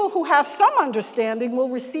people who have some understanding will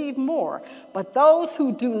receive more, but those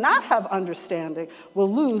who do not have understanding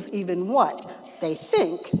will lose even what they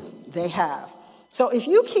think they have." So if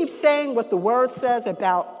you keep saying what the word says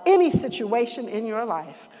about any situation in your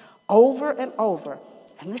life over and over,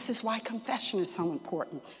 and this is why confession is so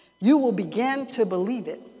important, you will begin to believe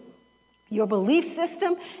it. Your belief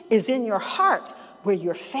system is in your heart where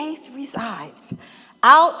your faith resides.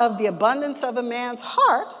 Out of the abundance of a man's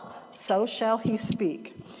heart, so shall he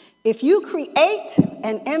speak. If you create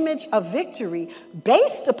an image of victory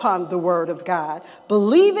based upon the word of God,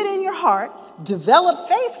 believe it in your heart, develop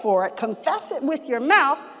faith for it, confess it with your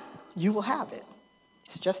mouth, you will have it.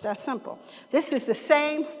 It's just that simple. This is the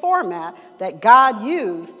same format that God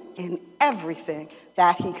used in everything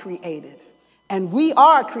that he created. And we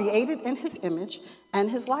are created in his image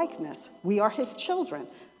and his likeness. We are his children.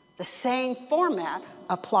 The same format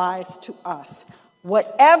applies to us.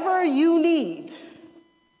 Whatever you need,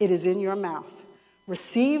 it is in your mouth,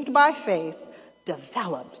 received by faith,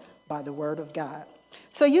 developed by the word of God.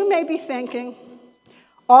 So you may be thinking,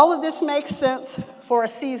 all of this makes sense for a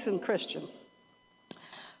seasoned Christian.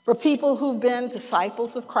 For people who've been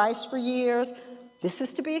disciples of Christ for years, this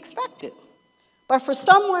is to be expected. But for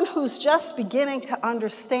someone who's just beginning to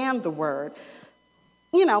understand the word,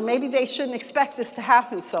 maybe they shouldn't expect this to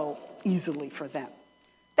happen so easily for them.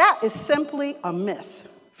 That is simply a myth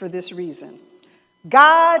for this reason.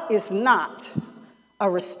 God is not a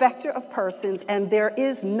respecter of persons, and there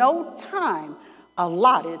is no time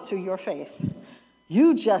allotted to your faith.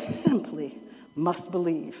 You just simply must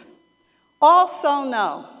believe. Also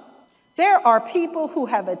know there are people who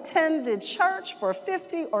have attended church for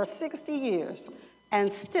 50 or 60 years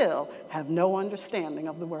and still have no understanding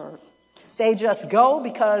of the word. They just go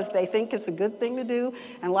because they think it's a good thing to do.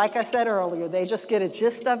 And like I said earlier, they just get a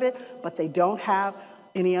gist of it, but they don't have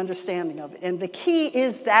any understanding of it. And the key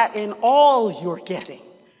is that in all you're getting,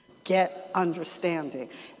 get understanding.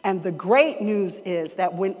 And the great news is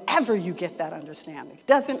that whenever you get that understanding, it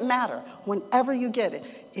doesn't matter, whenever you get it,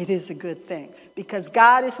 it is a good thing. Because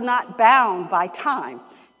God is not bound by time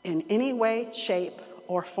in any way, shape,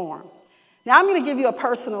 or form. Now I'm going to give you a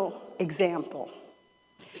personal example.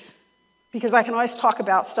 Because I can always talk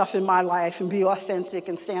about stuff in my life and be authentic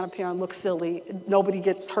and stand up here and look silly. Nobody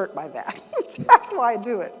gets hurt by that. That's why I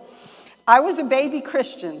do it. I was a baby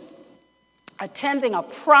Christian attending a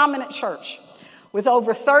prominent church with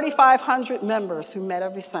over 3,500 members who met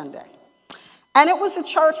every Sunday. And it was a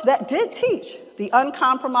church that did teach the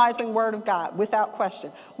uncompromising word of God, without question.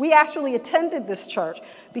 We actually attended this church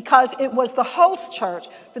because it was the host church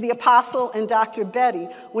for the Apostle and Dr. Betty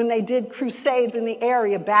when they did crusades in the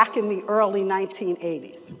area back in the early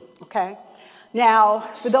 1980s, okay? Now,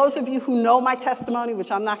 for those of you who know my testimony, which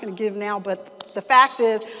I'm not going to give now, but the fact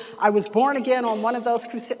is, I was born again on one of those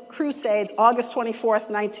crusades, August 24th,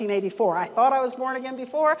 1984. I thought I was born again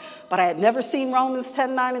before, but I had never seen Romans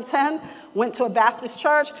 10:9 and 10. Went to a Baptist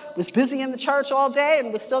church, was busy in the church all day,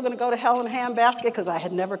 and was still going to go to hell in a handbasket because I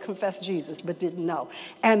had never confessed Jesus, but didn't know.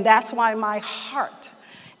 And that's why my heart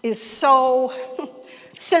is so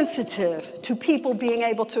sensitive to people being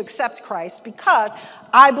able to accept Christ, because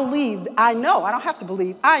I don't have to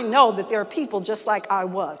believe, I know that there are people just like I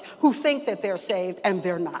was who think that they're saved and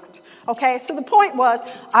they're not. Okay, so the point was,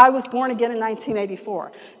 I was born again in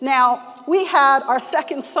 1984. Now, we had our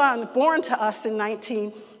second son born to us in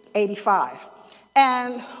 1985.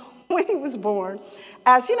 And when he was born,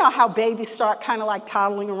 as you know how babies start kind of like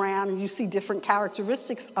toddling around and you see different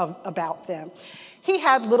characteristics about them, he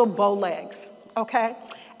had little bow legs, okay? And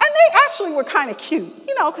they actually were kind of cute,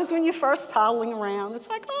 you know, because when you're first toddling around, it's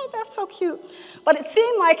like, oh, that's so cute. But it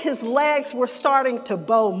seemed like his legs were starting to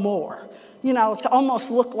bow more, you know, to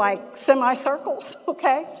almost look like semicircles,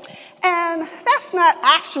 okay? And that's not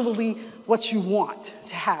actually what you want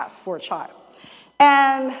to have for a child.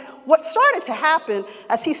 And what started to happen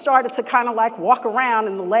as he started to kind of like walk around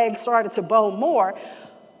and the legs started to bow more,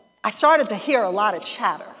 I started to hear a lot of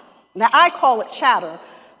chatter. Now, I call it chatter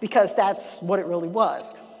because that's what it really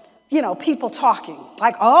was. You know, people talking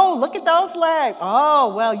like, oh, look at those legs.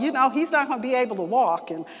 Oh, well, you know, he's not going to be able to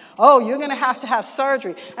walk. And, oh, you're going to have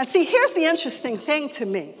surgery. And see, here's the interesting thing to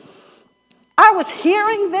me. I was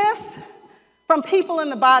hearing this from people in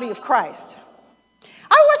the body of Christ.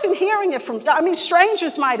 I wasn't hearing it from,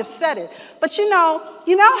 strangers might have said it. But you know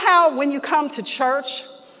how when you come to church,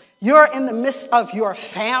 you're in the midst of your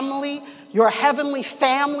family, your heavenly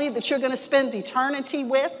family that you're going to spend eternity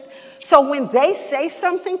with. So when they say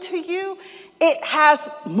something to you, it has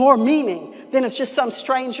more meaning than if just some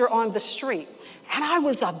stranger on the street. And I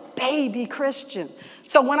was a baby Christian.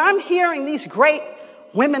 So when I'm hearing these great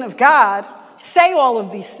women of God say all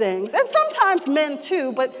of these things, and sometimes men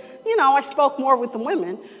too, but you know, I spoke more with the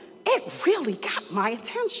women, it really got my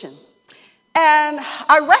attention. And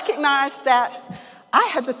I recognized that I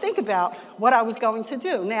had to think about what I was going to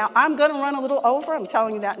do. Now, I'm going to run a little over. I'm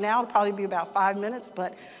telling you that now. It'll probably be about 5 minutes,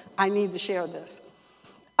 but I need to share this.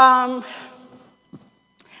 At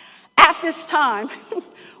this time,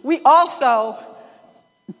 we also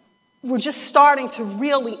were just starting to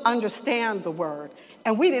really understand the word,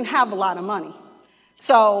 and we didn't have a lot of money.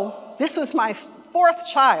 So this was my fourth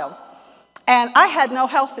child, and I had no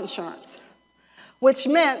health insurance, which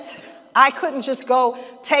meant I couldn't just go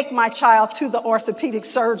take my child to the orthopedic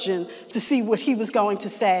surgeon to see what he was going to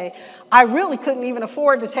say. I really couldn't even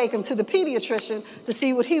afford to take him to the pediatrician to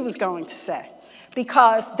see what he was going to say,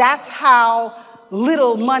 because that's how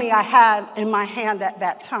little money I had in my hand at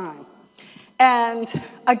that time. And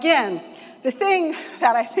again, the thing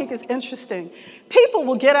that I think is interesting, people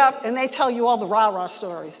will get up and they tell you all the rah-rah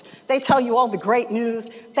stories. They tell you all the great news.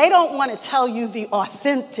 They don't want to tell you the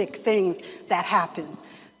authentic things that happen.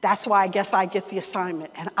 That's why I guess I get the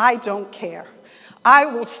assignment, and I don't care. I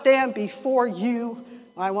will stand before you.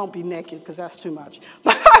 Well, I won't be naked because that's too much.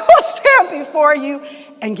 But I will stand before you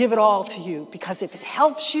and give it all to you, because if it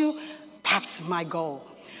helps you, that's my goal.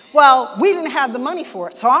 Well, we didn't have the money for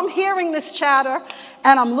it. So I'm hearing this chatter,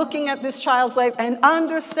 and I'm looking at this child's legs, and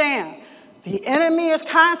understand, the enemy is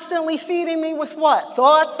constantly feeding me with what?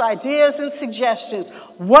 Thoughts, ideas, and suggestions.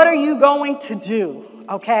 What are you going to do?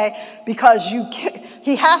 Okay? Because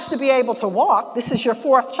he has to be able to walk. This is your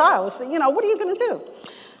fourth child. So, what are you going to do?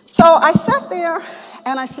 So I sat there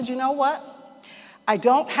and I said, you know what? I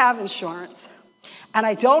don't have insurance and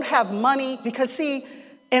I don't have money because, see,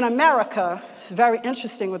 in America, it's very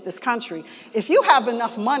interesting with this country. If you have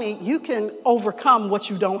enough money, you can overcome what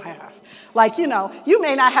you don't have. Like, you know, you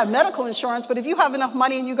may not have medical insurance, but if you have enough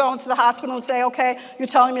money and you go into the hospital and say, okay, you're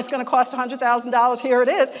telling me it's going to cost $100,000, here it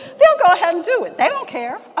is, they'll go ahead and do it. They don't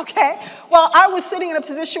care, okay? Well, I was sitting in a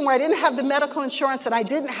position where I didn't have the medical insurance and I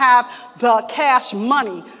didn't have the cash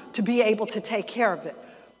money to be able to take care of it.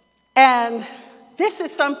 And this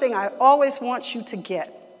is something I always want you to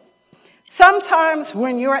get. Sometimes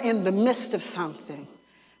when you're in the midst of something,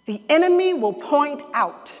 the enemy will point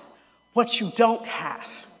out what you don't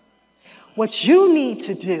have. What you need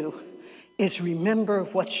to do is remember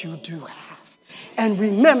what you do have and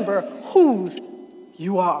remember whose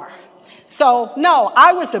you are. So, no,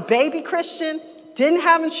 I was a baby Christian, didn't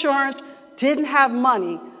have insurance, didn't have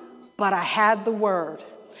money, but I had the word.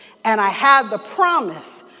 And I had the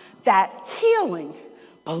promise that healing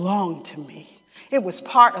belonged to me. It was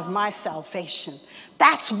part of my salvation.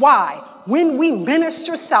 That's why when we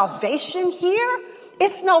minister salvation here,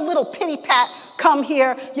 it's no little pity pat, come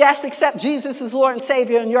here, yes, accept Jesus as Lord and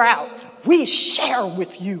Savior, and you're out. We share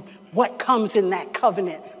with you what comes in that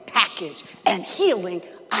covenant package. And healing,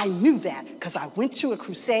 I knew that because I went to a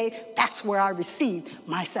crusade. That's where I received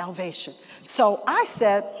my salvation. So I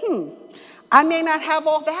said, I may not have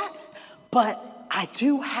all that, but I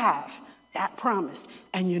do have that promise.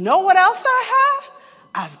 And you know what else I have?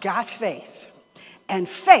 I've got faith. And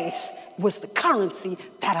faith was the currency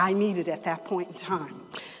that I needed at that point in time.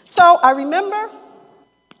 So I remember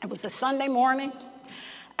it was a Sunday morning,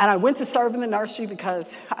 and I went to serve in the nursery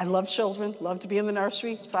because I love children, love to be in the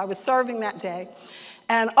nursery. So I was serving that day.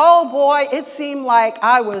 And oh boy, it seemed like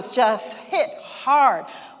I was just hit hard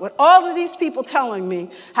with all of these people telling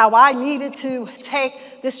me how I needed to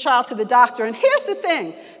take this child to the doctor. And here's the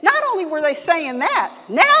thing, not only were they saying that,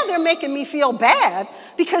 now they're making me feel bad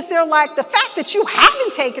because they're like, the fact that you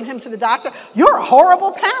haven't taken him to the doctor, you're a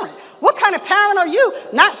horrible parent. What kind of parent are you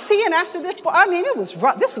not seeing after this? I mean, it was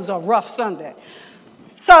rough. This was a rough Sunday.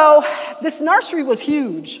 So this nursery was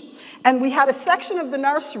huge. And we had a section of the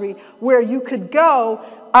nursery where you could go,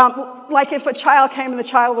 like if a child came and the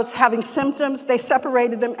child was having symptoms, they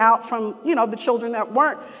separated them out from, the children that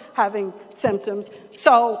weren't having symptoms.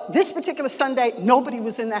 So this particular Sunday, nobody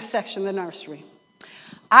was in that section of the nursery.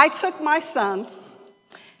 I took my son.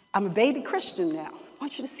 I'm a baby Christian now. I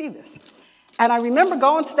want you to see this. And I remember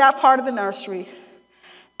going to that part of the nursery.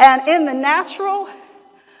 And in the natural,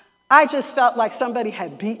 I just felt like somebody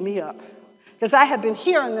had beat me up. Because I had been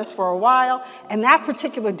hearing this for a while, and that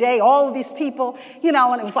particular day, all of these people,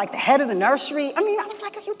 and it was like the head of the nursery. I mean, I was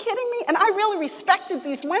like, are you kidding me? And I really respected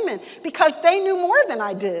these women because they knew more than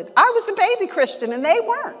I did. I was a baby Christian, and they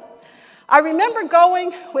weren't. I remember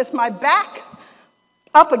going with my back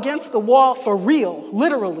up against the wall for real,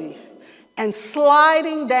 literally, and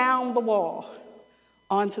sliding down the wall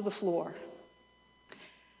onto the floor.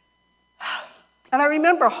 And I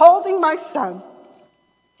remember holding my son.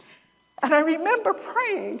 And I remember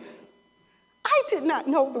praying. I did not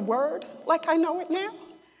know the word like I know it now.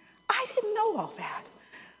 I didn't know all that.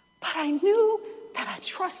 But I knew that I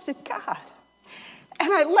trusted God.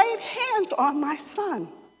 And I laid hands on my son.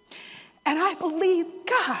 And I believed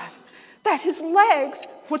God that his legs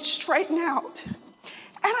would straighten out. And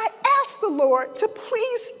I asked the Lord to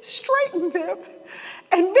please straighten them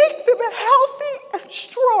and make them healthy and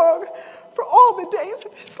strong for all the days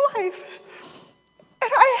of his life.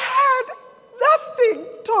 And I had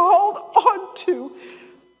nothing to hold on to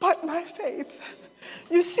but my faith.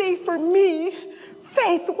 You see, for me,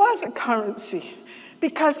 faith was a currency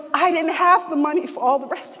because I didn't have the money for all the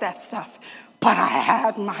rest of that stuff, but I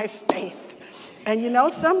had my faith. And you know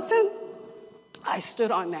something? I stood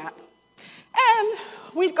on that. And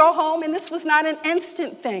we'd go home, and this was not an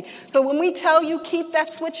instant thing. So when we tell you keep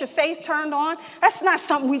that switch of faith turned on, that's not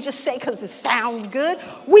something we just say because it sounds good.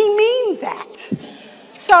 We mean that.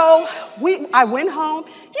 So I went home,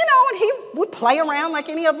 and he would play around like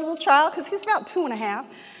any other little child because he's about 2.5.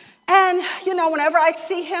 And, whenever I'd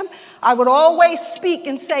see him, I would always speak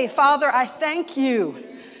and say, Father, I thank you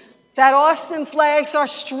that Austin's legs are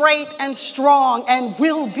straight and strong and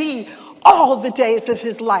will be all the days of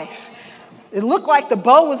his life. It looked like the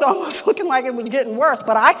bow was almost looking like it was getting worse,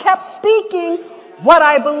 but I kept speaking what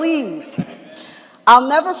I believed. I'll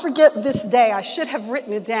never forget this day. I should have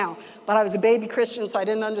written it down, but I was a baby Christian, so I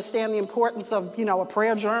didn't understand the importance of, a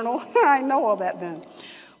prayer journal. I know all that then.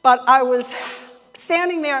 But I was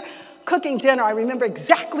standing there cooking dinner. I remember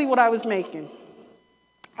exactly what I was making.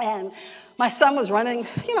 And my son was running,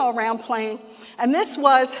 around playing. And this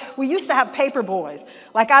was, we used to have paper boys.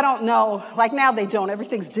 Like, I don't know, like now they don't.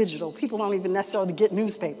 Everything's digital. People don't even necessarily get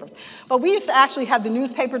newspapers. But we used to actually have the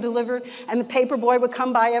newspaper delivered, and the paper boy would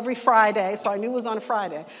come by every Friday, so I knew it was on a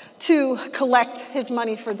Friday, to collect his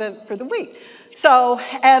money for the week. So,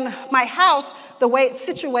 and my house, the way it's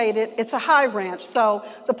situated, it's a high ranch. So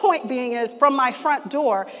the point being is, from my front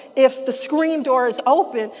door, if the screen door is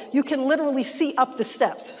open, you can literally see up the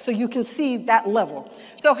steps. So you can see that level.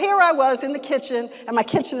 So here I was in the kitchen, and my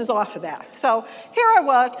kitchen is off of that. So here I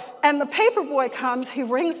was, and the paper boy comes, he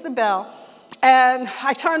rings the bell, and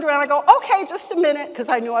I turned around, I go, okay, just a minute, because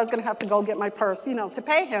I knew I was going to have to go get my purse, to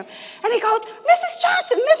pay him. And he goes, Mrs.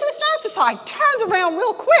 Johnson, Mrs. Johnson. So I turned around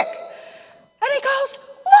real quick. And he goes,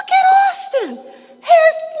 look at Austin.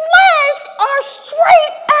 His legs are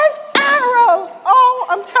straight as arrows. Oh,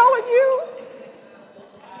 I'm telling you.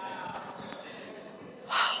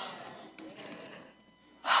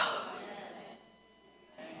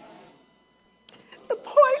 The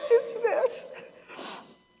point is this.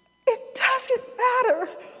 It doesn't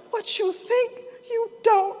matter what you think you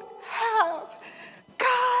don't have.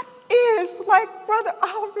 God is, like Brother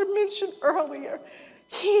Oliver mentioned earlier,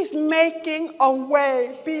 He's making a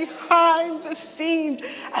way behind the scenes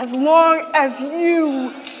as long as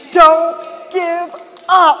you don't give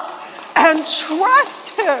up and trust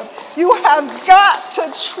Him. You have got to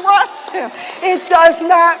trust Him. It does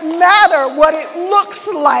not matter what it looks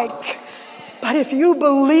like. But if you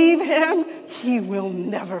believe Him, He will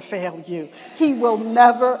never fail you. He will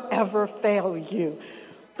never, ever fail you.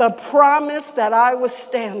 The promise that I was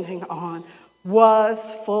standing on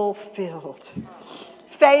was fulfilled.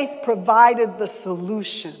 Faith provided the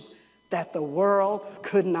solution that the world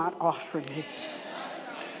could not offer me.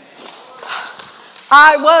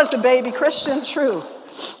 I was a baby Christian, true,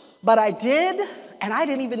 but I did, and I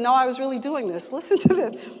didn't even know I was really doing this. Listen to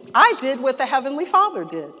this. I did what the Heavenly Father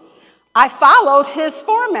did. I followed His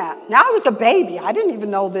format. Now I was a baby. I didn't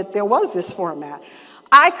even know that there was this format.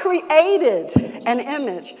 I created an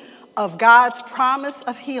image of God's promise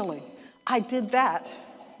of healing. I did that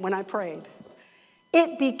when I prayed.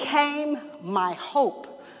 It became my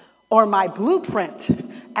hope, or my blueprint,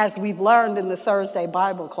 as we've learned in the Thursday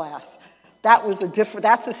Bible class.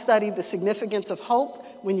 That's a study, the significance of hope.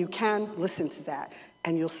 When you can, listen to that,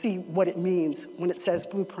 and you'll see what it means when it says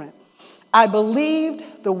blueprint. I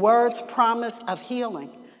believed the word's promise of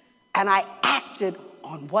healing, and I acted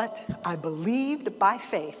on what I believed by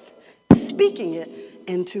faith, speaking it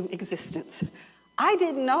into existence. I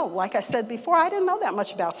didn't know, like I said before, I didn't know that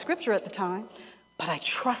much about Scripture at the time. But I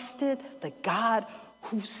trusted the God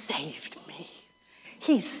who saved me.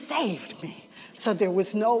 He saved me. So there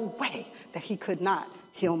was no way that He could not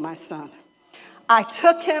heal my son. I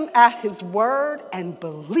took Him at His word and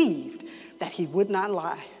believed that He would not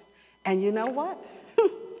lie. And you know what?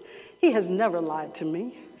 He has never lied to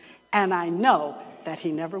me. And I know that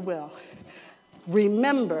He never will.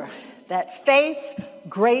 Remember that faith's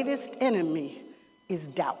greatest enemy is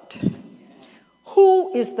doubt.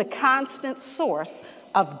 Who is the constant source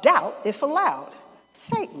of doubt if allowed?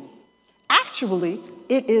 Satan. Actually,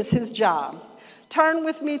 it is his job. Turn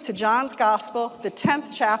with me to John's Gospel, the 10th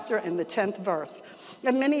chapter and the 10th verse.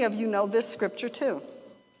 And many of you know this scripture too.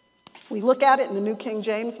 If we look at it in the New King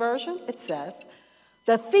James Version, it says,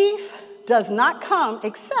 "The thief does not come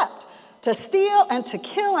except to steal and to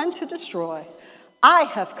kill and to destroy. I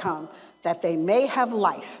have come that they may have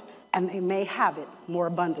life and they may have it more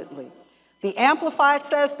abundantly." The Amplified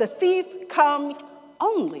says, "The thief comes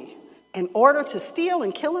only in order to steal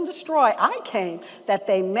and kill and destroy. I came that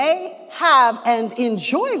they may have and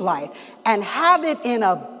enjoy life and have it in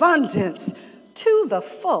abundance to the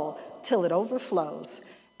full till it overflows."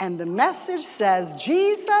 And the Message says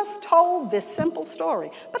Jesus told this simple story,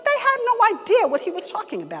 but they had no idea what He was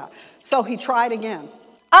talking about. So He tried again.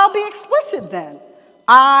 "I'll be explicit then.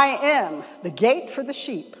 I am the gate for the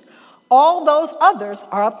sheep. All those others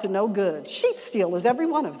are up to no good. Sheep stealers, every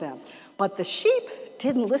one of them. But the sheep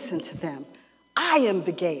didn't listen to them. I am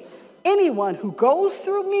the gate. Anyone who goes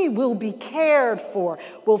through me will be cared for,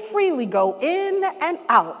 will freely go in and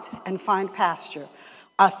out and find pasture.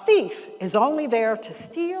 A thief is only there to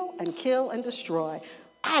steal and kill and destroy.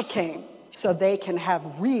 I came so they can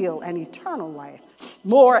have real and eternal life,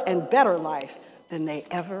 more and better life than they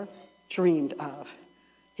ever dreamed of."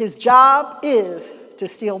 His job is to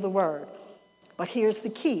steal the word. But here's the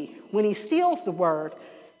key. When he steals the word,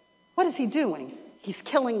 what is he doing? He's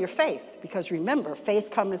killing your faith. Because remember, faith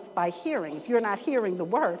cometh by hearing. If you're not hearing the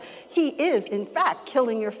word, he is, in fact,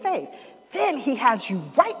 killing your faith. Then he has you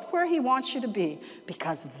right where he wants you to be.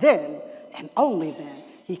 Because then, and only then,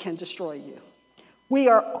 he can destroy you. We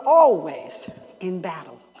are always in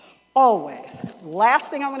battle, always. Last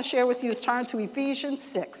thing I want to share with you is turn to Ephesians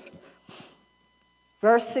 6,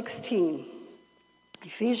 verse 16.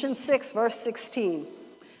 Ephesians 6, verse 16.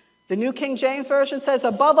 The New King James Version says,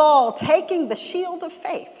 above all, taking the shield of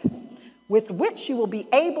faith, with which you will be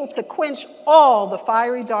able to quench all the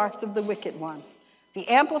fiery darts of the wicked one. The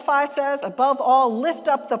Amplified says, above all, lift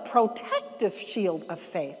up the protective shield of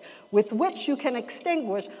faith, with which you can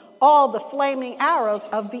extinguish all the flaming arrows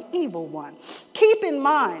of the evil one. Keep in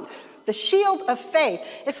mind, the shield of faith,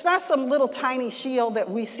 it's not some little tiny shield that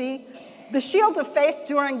we see. The shield of faith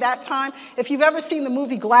during that time, if you've ever seen the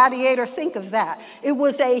movie Gladiator, think of that. It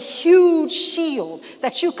was a huge shield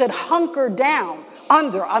that you could hunker down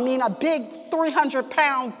under. I mean, a big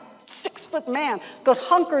 300-pound, 6-foot man could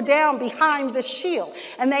hunker down behind the shield.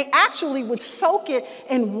 And they actually would soak it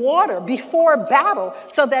in water before battle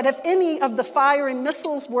so that if any of the fiery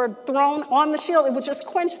missiles were thrown on the shield, it would just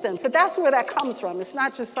quench them. So that's where that comes from. It's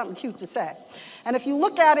not just something cute to say. And if you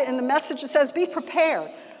look at it in the message, it says, be prepared.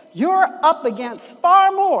 You're up against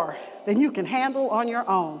far more than you can handle on your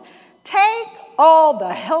own. Take all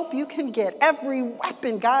the help you can get, every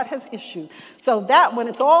weapon God has issued, so that when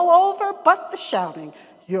it's all over but the shouting,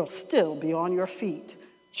 you'll still be on your feet.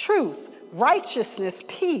 Truth, righteousness,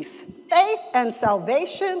 peace, faith, and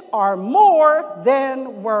salvation are more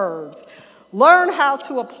than words. Learn how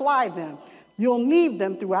to apply them. You'll need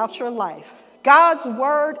them throughout your life. God's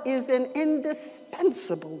word is an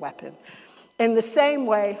indispensable weapon. In the same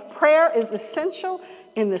way, prayer is essential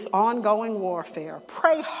in this ongoing warfare.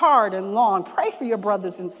 Pray hard and long. Pray for your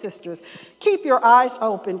brothers and sisters. Keep your eyes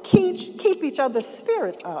open. Keep each other's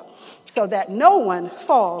spirits up so that no one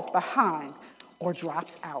falls behind or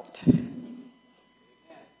drops out.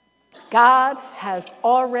 God has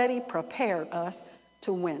already prepared us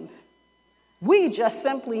to win. We just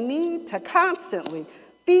simply need to constantly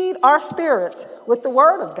feed our spirits with the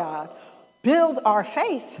word of God, build our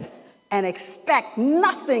faith, and expect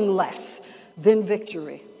nothing less than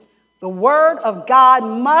victory. The word of God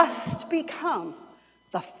must become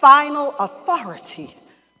the final authority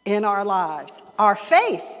in our lives. Our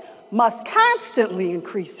faith must constantly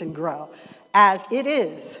increase and grow, as it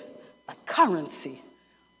is the currency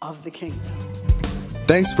of the kingdom.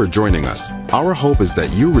 Thanks for joining us. Our hope is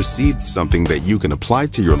that you received something that you can apply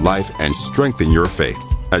to your life and strengthen your faith.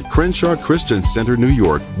 At Crenshaw Christian Center, New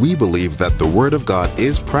York, we believe that the Word of God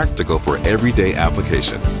is practical for everyday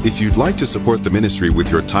application. If you'd like to support the ministry with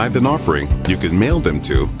your tithe and offering, you can mail them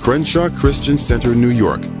to Crenshaw Christian Center, New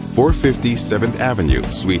York, 450 7th Avenue,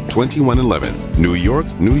 Suite 2111, New York,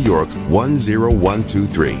 New York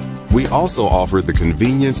 10123. We also offer the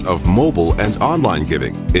convenience of mobile and online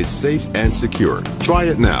giving. It's safe and secure. Try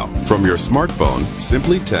it now. From your smartphone,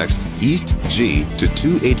 simply text EAST-G to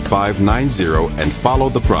 28590 and follow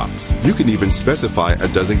the prompts. You can even specify a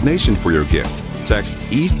designation for your gift. Text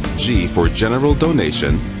EAST-G for general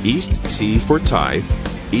donation, EAST-T for tithe,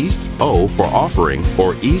 EAST-O for offering,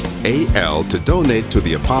 or EAST-AL to donate to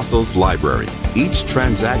the Apostles' Library. Each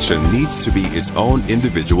transaction needs to be its own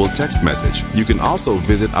individual text message. You can also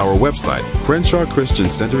visit our website,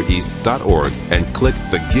 CrenshawChristianCenterEast.org, and click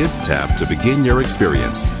the Give tab to begin your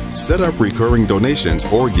experience. Set up recurring donations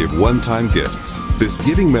or give one-time gifts. This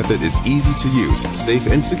giving method is easy to use, safe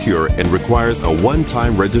and secure, and requires a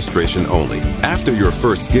one-time registration only. After your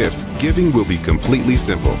first gift, giving will be completely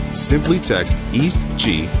simple. Simply text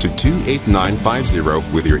EAST-G to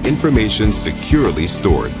 28950 with your information securely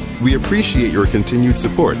stored. We appreciate your continued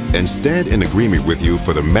support and stand in agreement with you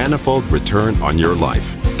for the manifold return on your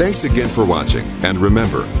life. Thanks again for watching, and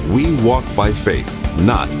remember, we walk by faith,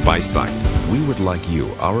 not by sight. We would like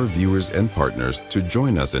you, our viewers and partners, to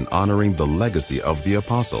join us in honoring the legacy of the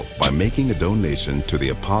Apostle by making a donation to the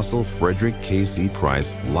Apostle Frederick K.C.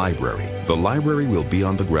 Price Library. The library will be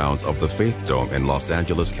on the grounds of the Faith Dome in Los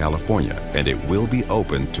Angeles, California, and it will be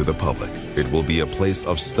open to the public. It will be a place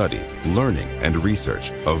of study, learning, and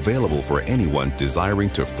research, available for anyone desiring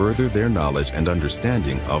to further their knowledge and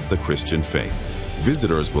understanding of the Christian faith.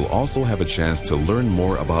 Visitors will also have a chance to learn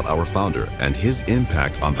more about our founder and his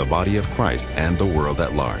impact on the body of Christ and the world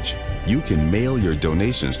at large. You can mail your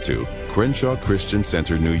donations to Crenshaw Christian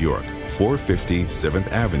Center, New York, 450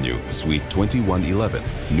 7th Avenue, Suite 2111,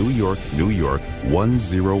 New York, New York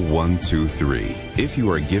 10123. If you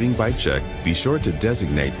are giving by check, be sure to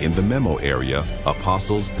designate in the memo area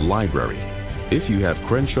Apostles Library. If you have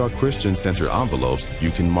Crenshaw Christian Center envelopes, you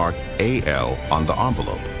can mark AL on the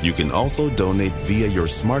envelope. You can also donate via your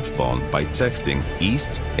smartphone by texting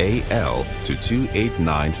EAST-AL to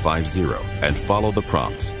 28950 and follow the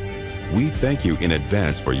prompts. We thank you in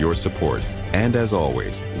advance for your support. And as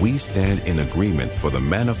always, we stand in agreement for the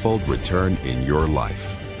manifold return in your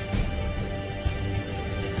life.